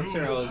energy balancer,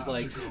 and I was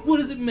like, what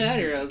does it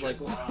matter? I was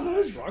like, what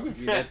was wrong with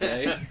you that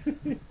day?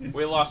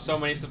 We lost so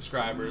many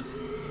subscribers.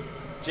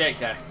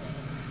 JK.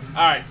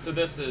 Alright, so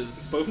this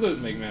is... Both of those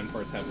Mega Man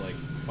parts have like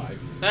 5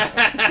 years.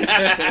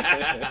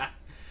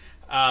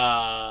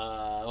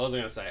 What was I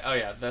gonna say? Oh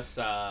yeah, this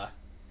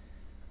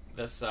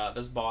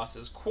boss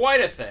is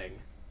quite a thing.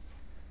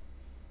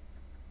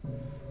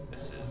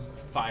 This is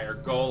Fire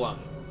Golem.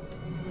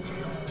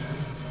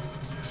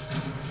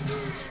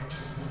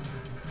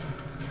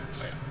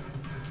 Oh, yeah.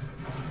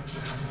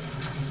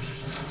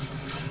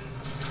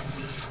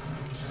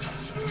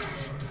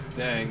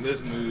 Dang,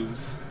 this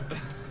moves.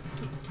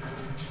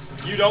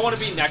 You don't want to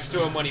be next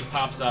to him when he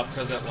pops up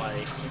because it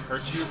like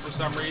hurts you for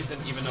some reason,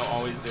 even though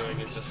all he's doing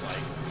is just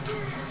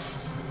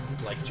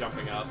like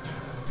jumping up.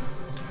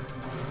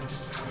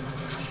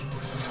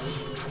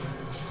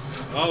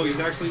 Oh, he's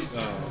actually.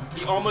 Oh.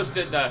 He almost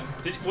did the.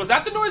 Was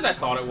that the noise I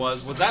thought it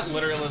was? Was that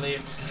literally the?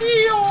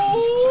 I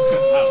don't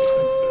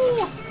think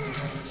so.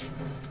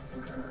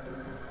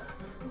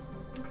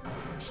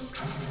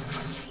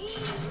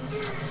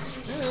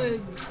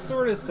 It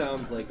sort of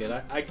sounds like it.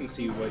 I can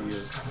see what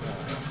you're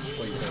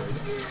heard.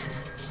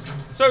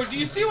 So, do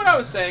you see what I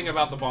was saying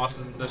about the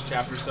bosses in this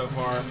chapter so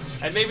far?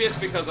 And maybe it's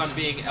because I'm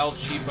being El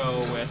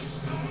Cheapo with.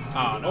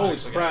 Oh no! Oh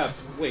crap!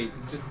 Wait,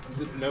 just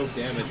no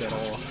damage at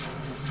all.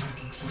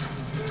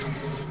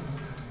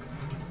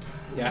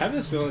 Yeah, I have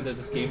this feeling that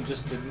this game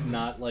just did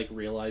not like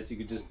realize you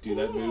could just do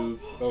that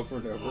move over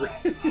and over.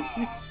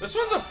 This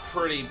one's a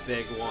pretty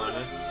big one.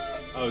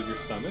 Oh, your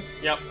stomach?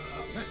 Yep.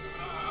 Nice.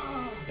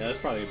 Yeah, that's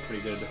probably a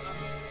pretty good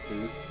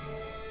boost.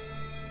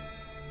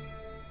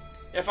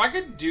 If I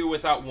could do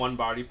without one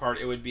body part,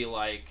 it would be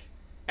like,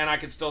 and I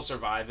could still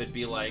survive, it'd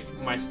be like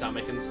my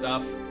stomach and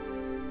stuff.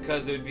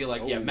 Because it would be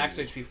like, yeah, max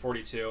HP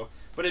 42.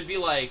 But it'd be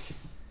like,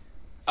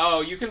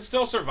 oh, you can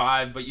still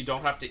survive, but you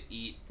don't have to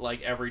eat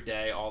like every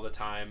day all the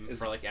time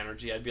for like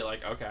energy. I'd be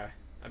like, okay.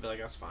 I'd be like,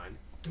 that's fine.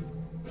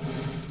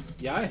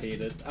 Yeah, I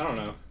hate it. I don't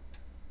know.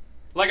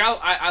 Like,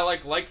 I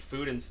like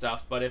food and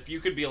stuff, but if you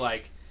could be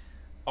like,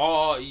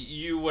 oh,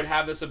 you would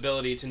have this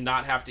ability to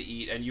not have to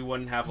eat, and you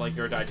wouldn't have like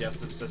your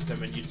digestive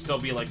system, and you'd still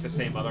be like the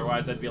same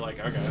otherwise, I'd be like,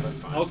 okay, that's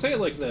fine. I'll say it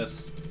like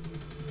this.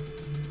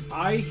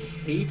 I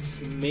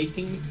hate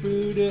making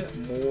food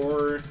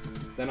more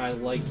than I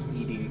like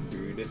eating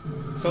food.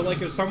 So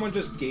like if someone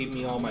just gave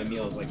me all my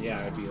meals, like yeah,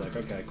 I'd be like,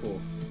 okay,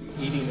 cool.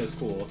 Eating is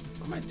cool.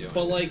 What am I doing?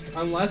 But like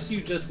unless you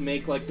just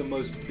make like the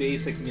most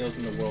basic meals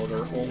in the world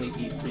or only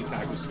eat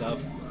prepackaged stuff,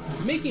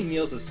 making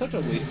meals is such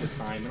a waste of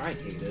time and I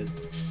hate it.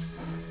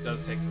 It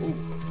does take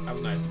that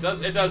was nice. It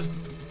does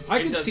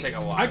take a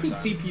lot I of could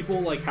time. see people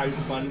like having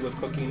fun with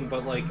cooking,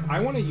 but like I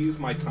want to use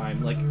my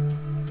time. Like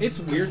it's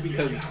weird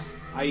because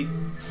I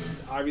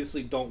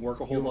obviously don't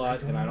work a whole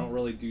lot and I don't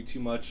really do too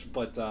much,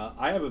 but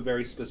I have a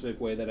very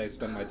specific way that I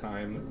spend my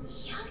time,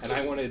 and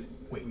I want to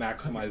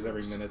maximize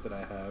every minute that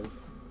I have.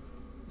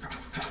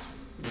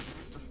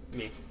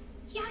 Me.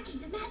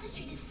 Yaki, the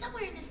magistrate is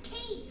somewhere in this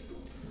cave.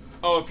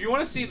 Oh, if you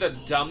want to see the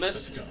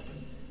dumbest,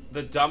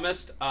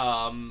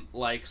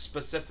 like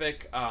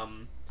specific,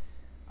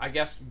 I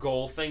guess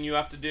goal thing you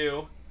have to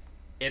do,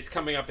 it's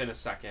coming up in a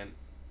second.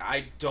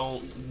 I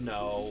don't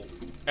know.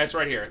 It's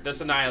right here.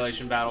 This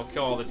annihilation battle,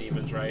 kill all the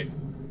demons, right?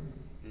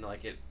 And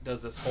like it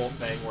does this whole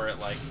thing where it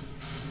like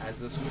has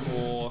this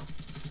cool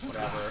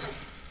whatever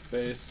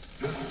base.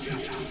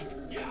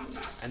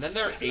 And then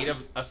there are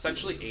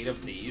essentially eight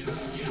of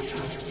these.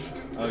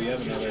 Oh, you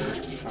have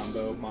another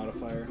combo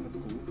modifier. That's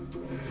cool.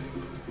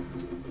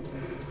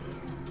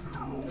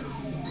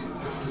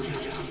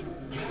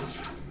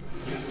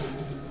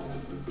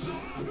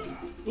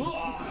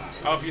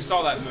 Oh, if you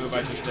saw that move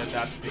I just did,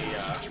 that's the,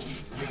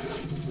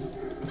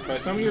 Try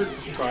some of your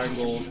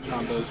triangle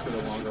combos for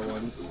the longer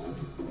ones.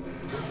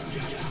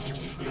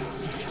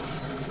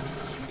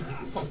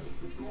 Oh,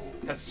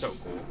 that's so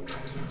cool.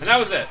 And that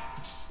was it.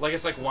 Like,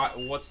 it's like,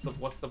 what's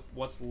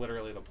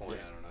literally the point?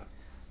 Yeah, I don't know.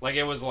 Like,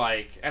 it was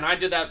like, and I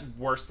did that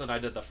worse than I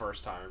did the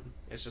first time.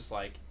 It's just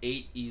like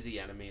 8 easy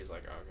enemies,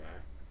 like, okay.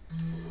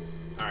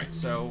 Alright,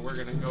 so we're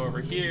gonna go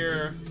over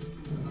here.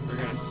 We're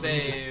gonna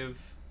save.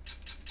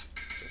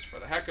 Just for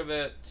the heck of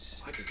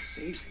it. I could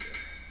save here.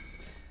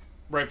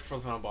 Right before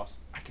the final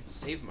boss. I can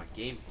save my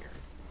game here.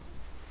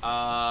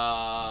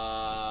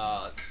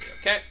 Let's see.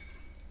 Okay.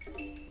 I'm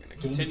gonna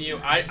continue.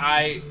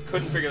 I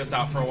couldn't figure this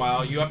out for a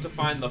while. You have to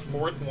find the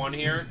 4th one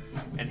here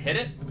and hit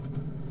it.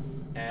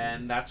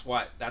 And that's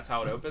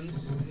how it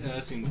opens. Yeah,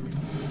 that seems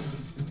reasonable.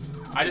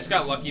 I just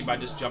got lucky by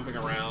just jumping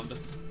around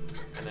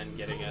and then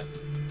getting it.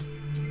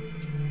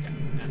 Okay.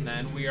 And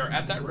then we are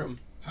at that room.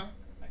 Huh?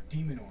 A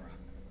demon aura.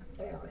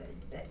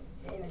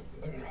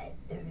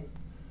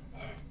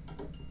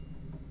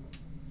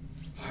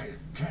 I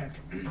can't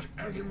eat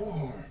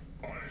anymore.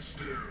 I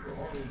still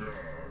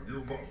hunger. You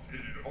must eat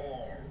it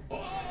all.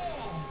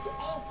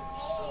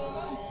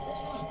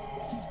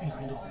 Who's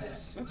behind all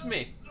this? That's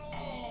me.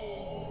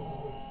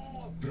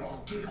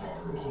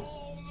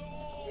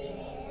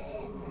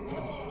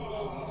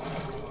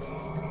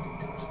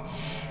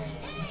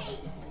 Hey,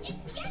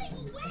 it's getting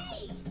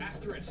away.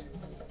 After it.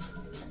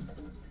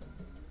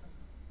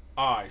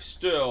 I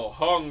still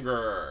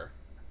hunger.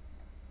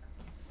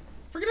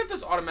 Forget if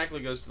this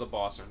automatically goes to the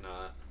boss or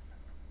not.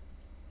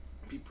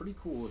 It'd be pretty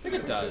cool. I think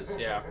it does,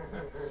 yeah.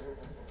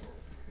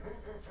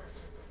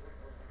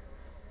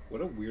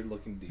 What a weird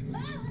looking demon.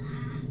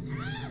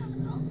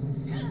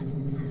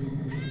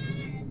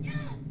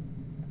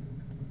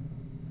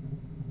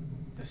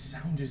 The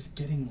sound is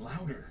getting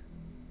louder.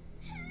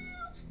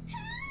 Help!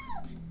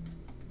 Help!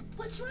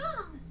 What's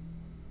wrong?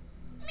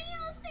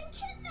 Mio's been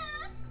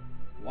kidnapped.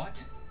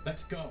 What?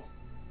 Let's go.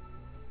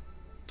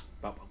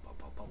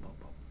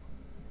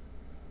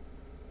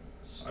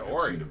 I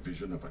have seen a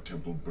vision of a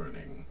temple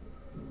burning.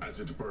 As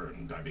it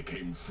burned, I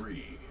became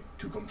free.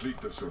 To complete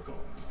the circle,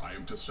 I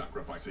am to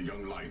sacrifice a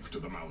young life to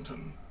the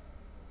mountain.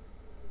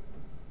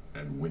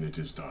 And when it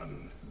is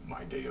done,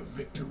 my day of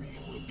victory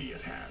will be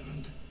at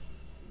hand.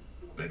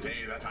 The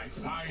day that I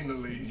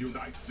finally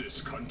unite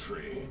this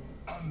country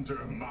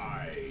under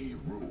my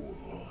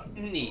rule.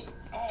 Neat.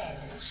 All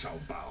shall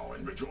bow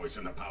and rejoice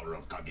in the power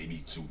of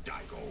Kagemitsu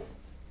Daigo.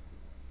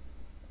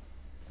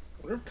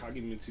 I wonder if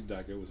Kagemitsu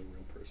Daigo was a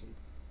real person.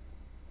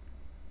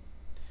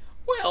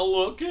 Well,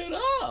 look it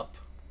up.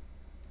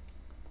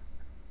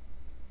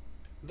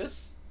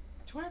 This...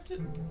 Do I have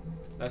to...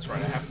 That's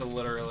right, I have to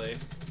literally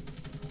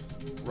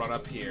run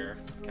up here.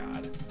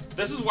 God.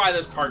 This is why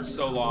this part's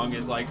so long,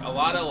 is like a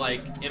lot of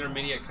like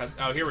intermediate cuts.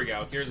 Oh, here we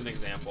go. Here's an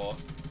example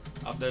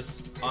of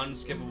this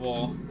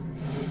unskippable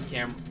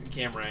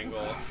camera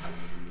angle.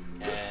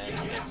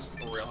 And it's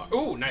real hard.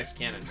 Ooh, nice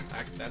cannon.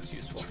 That's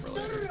useful for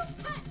later.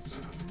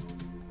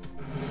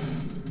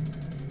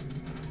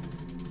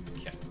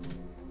 Okay.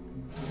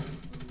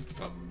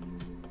 Oh.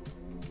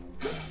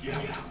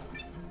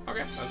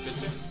 Okay, that's good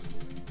too.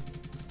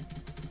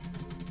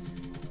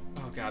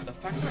 Oh god, the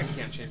fact that I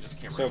can't change this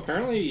camera. So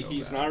apparently so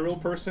he's bad. not a real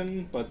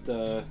person, but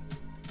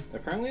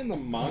apparently in the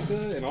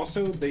manga, and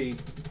also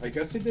I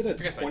guess they did a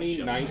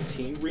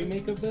 2019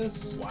 remake of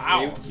this.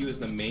 Wow. He was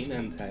the main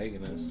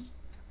antagonist.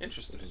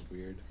 Interesting. Which is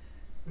weird.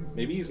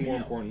 Maybe he's more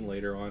important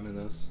later on in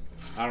this.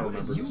 I don't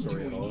remember the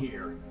story at all.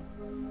 Here?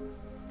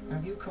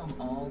 Have you come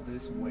all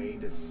this way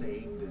to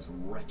save this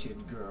wretched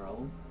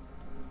girl?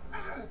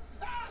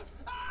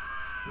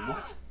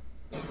 What?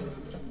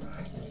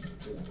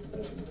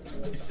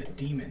 It's the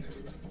demon.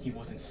 He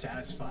wasn't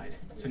satisfied,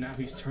 so now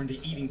he's turned to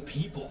eating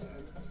people.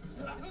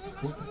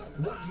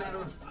 What manner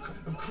of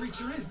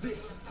creature is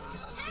this?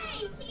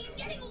 Hey, he's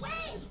getting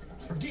away!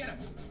 Forget him.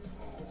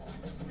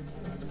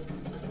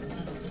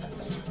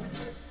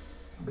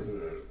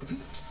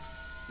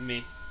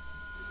 Me.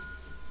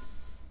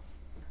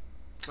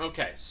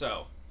 Okay,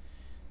 so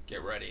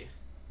get ready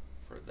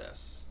for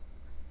this.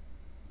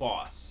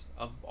 Boss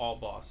of all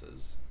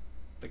bosses.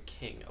 The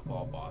king of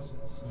all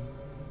bosses.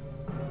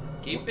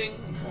 Gaping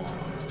Maw.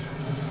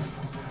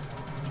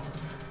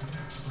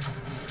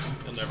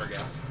 You'll never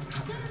guess.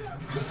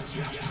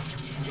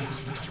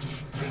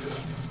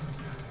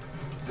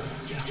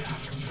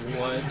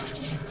 What?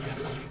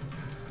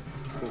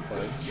 Cool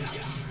fight.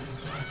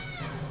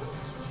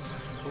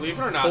 Believe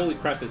it or not. Holy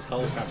crap, his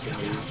helicopter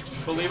move.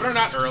 Believe it or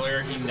not,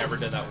 earlier he never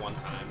did that one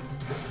time.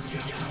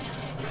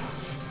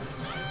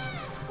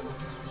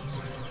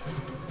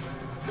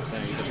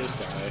 Dang, but this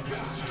guy.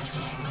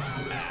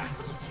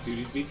 Dude,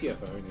 he's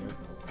BTFOing you.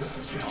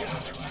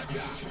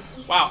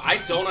 Wow, I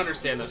don't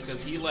understand this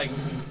because he like.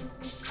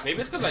 Maybe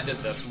it's because I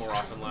did this more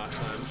often last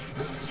time.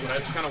 But I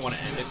just kind of want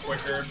to end it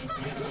quicker.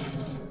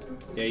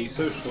 Yeah, he's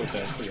so short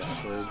that's pretty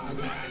awkward.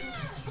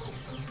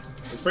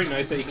 It's pretty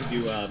nice that you can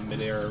do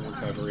mid-air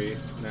recovery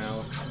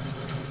now.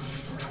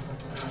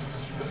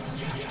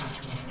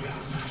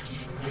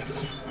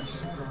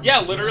 Yeah,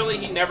 literally,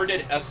 he never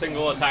did a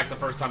single attack the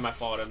first time I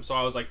fought him. So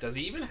I was like, does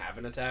he even have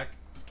an attack?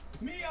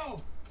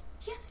 Mio!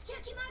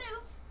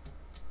 Yakimaru!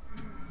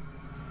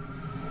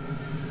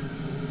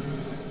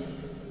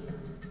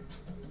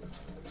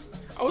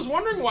 I was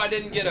wondering why I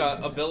didn't get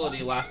a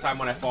ability last time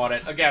when I fought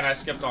it. Again, I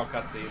skipped all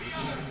cutscenes.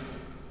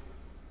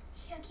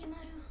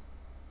 Yakimaru,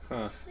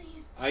 Huh.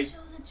 please I-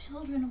 show the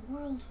children a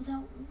world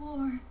without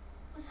war,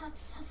 without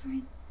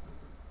suffering.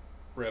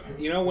 Rip.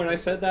 You know, when I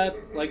said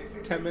that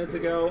like 10 minutes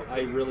ago, I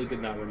really did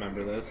not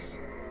remember this.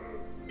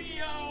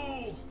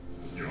 Mio!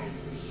 Mio.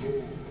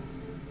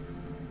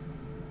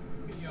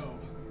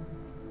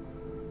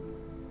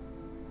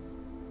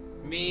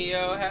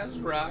 Mio has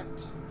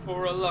rocked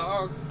for a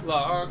long,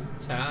 long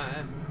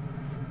time.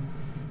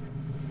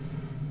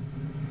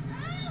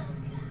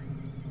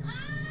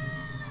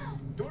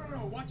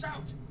 Dororo, watch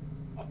out!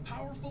 A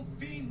powerful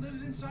fiend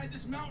lives inside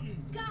this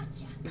mountain.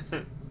 Gotcha!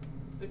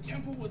 The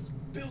temple was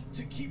built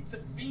to keep the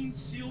fiend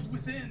sealed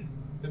within.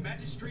 The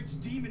Magistrate's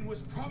demon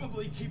was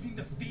probably keeping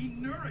the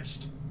fiend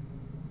nourished.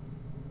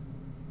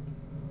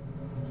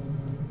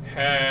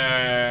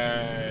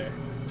 Hey.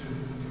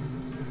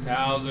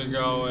 How's it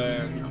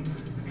going?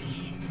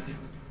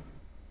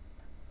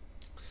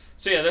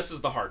 So yeah, this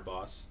is the hard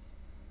boss.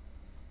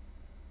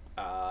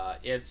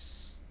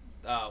 It's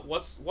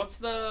what's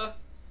the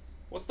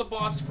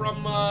boss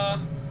from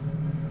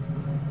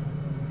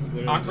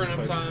Ocarina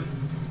of Time?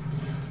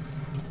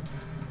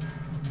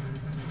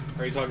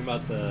 Are you talking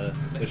about the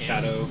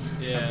shadow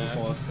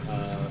temple boss?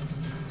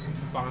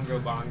 Bongo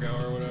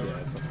or whatever. Yeah,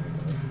 it's something like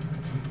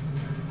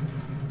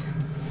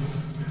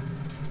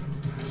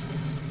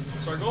that.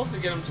 So our goal is to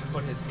get him to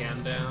put his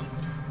hand down,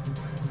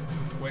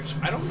 which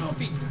I don't know if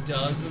he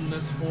does in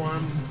this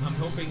form. I'm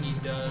hoping he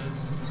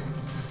does.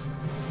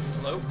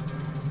 Hello?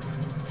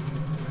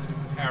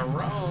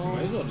 Hello?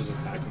 Might as well just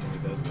attack him when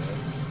he does that.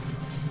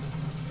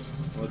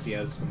 Unless he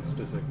has some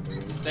specific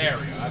move. There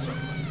we go, that's what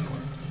I'm looking for.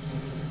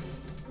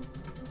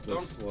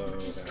 Just slow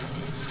down.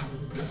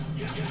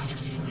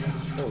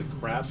 Holy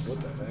crap, what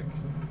the heck?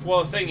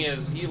 Well, the thing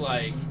is, he,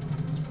 like,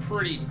 is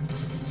pretty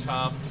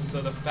tough,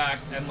 so the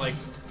fact, and, like,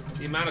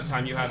 the amount of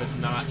time you have is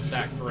not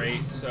that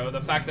great, so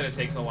the fact that it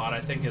takes a lot, I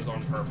think, is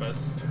on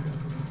purpose.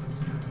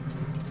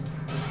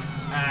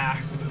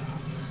 Ah.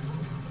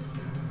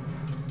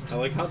 I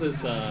like how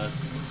this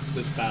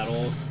this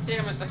battle.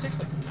 Damn it, that takes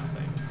like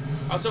nothing.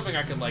 I was hoping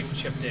I could like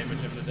chip damage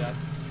him to death.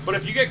 But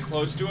if you get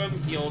close to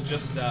him, he'll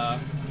just the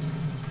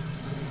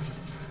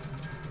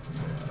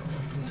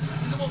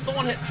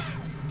one hit.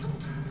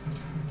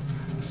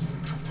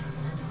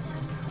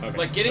 Okay,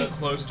 Like getting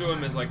close to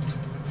him is like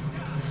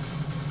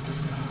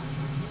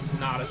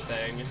not a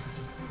thing.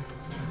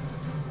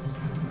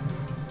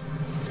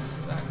 Okay,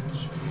 so that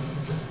should...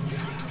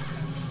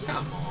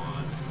 Come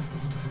on.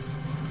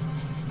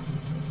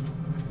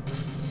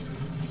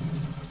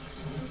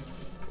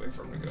 Wait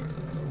for him to go to the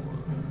other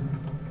one.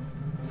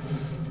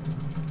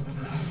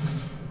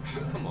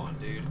 Come on,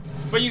 dude.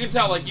 But you can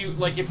tell,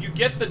 like if you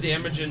get the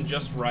damage in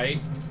just right,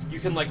 you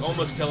can like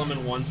almost kill him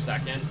in 1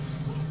 second.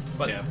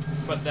 But yeah.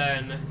 But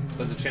then.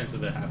 But the chance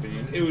of it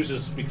happening, it was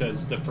just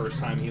because the first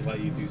time he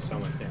let you do so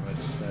much damage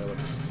that it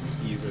looked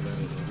easier than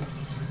it is.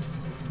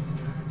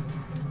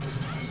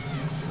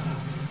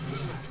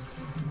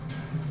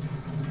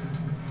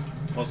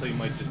 Also, you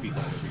might just be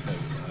harder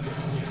because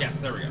yes,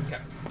 there we go.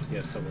 Okay. He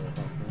has so little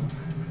health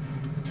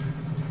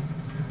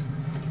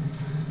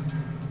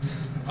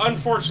now.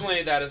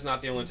 Unfortunately, that is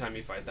not the only time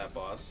you fight that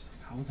boss.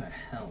 How the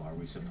hell are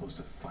we supposed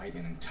to fight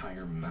an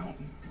entire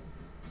mountain?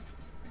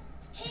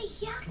 Hey,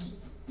 Yaki,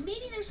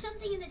 maybe there's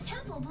something in the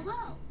temple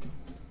below.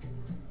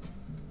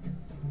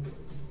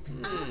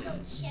 I'll go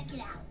check it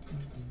out.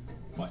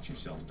 Watch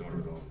yourself,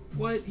 Dororo.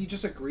 What? You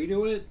just agree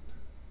to it?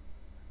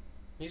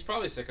 He's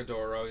probably sick of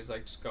Doro. He's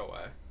like, just go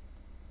away.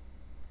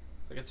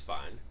 It's like, it's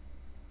fine.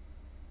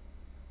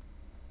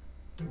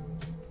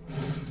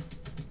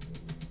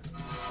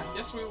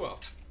 Yes, we will.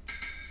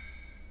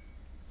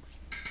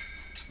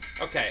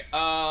 Okay,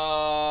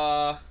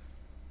 why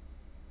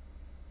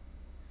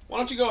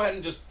don't you go ahead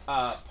and just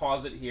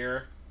pause it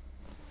here,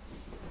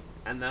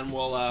 and then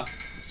we'll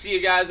see you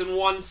guys in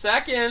 1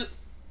 second.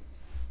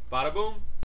 Bada boom.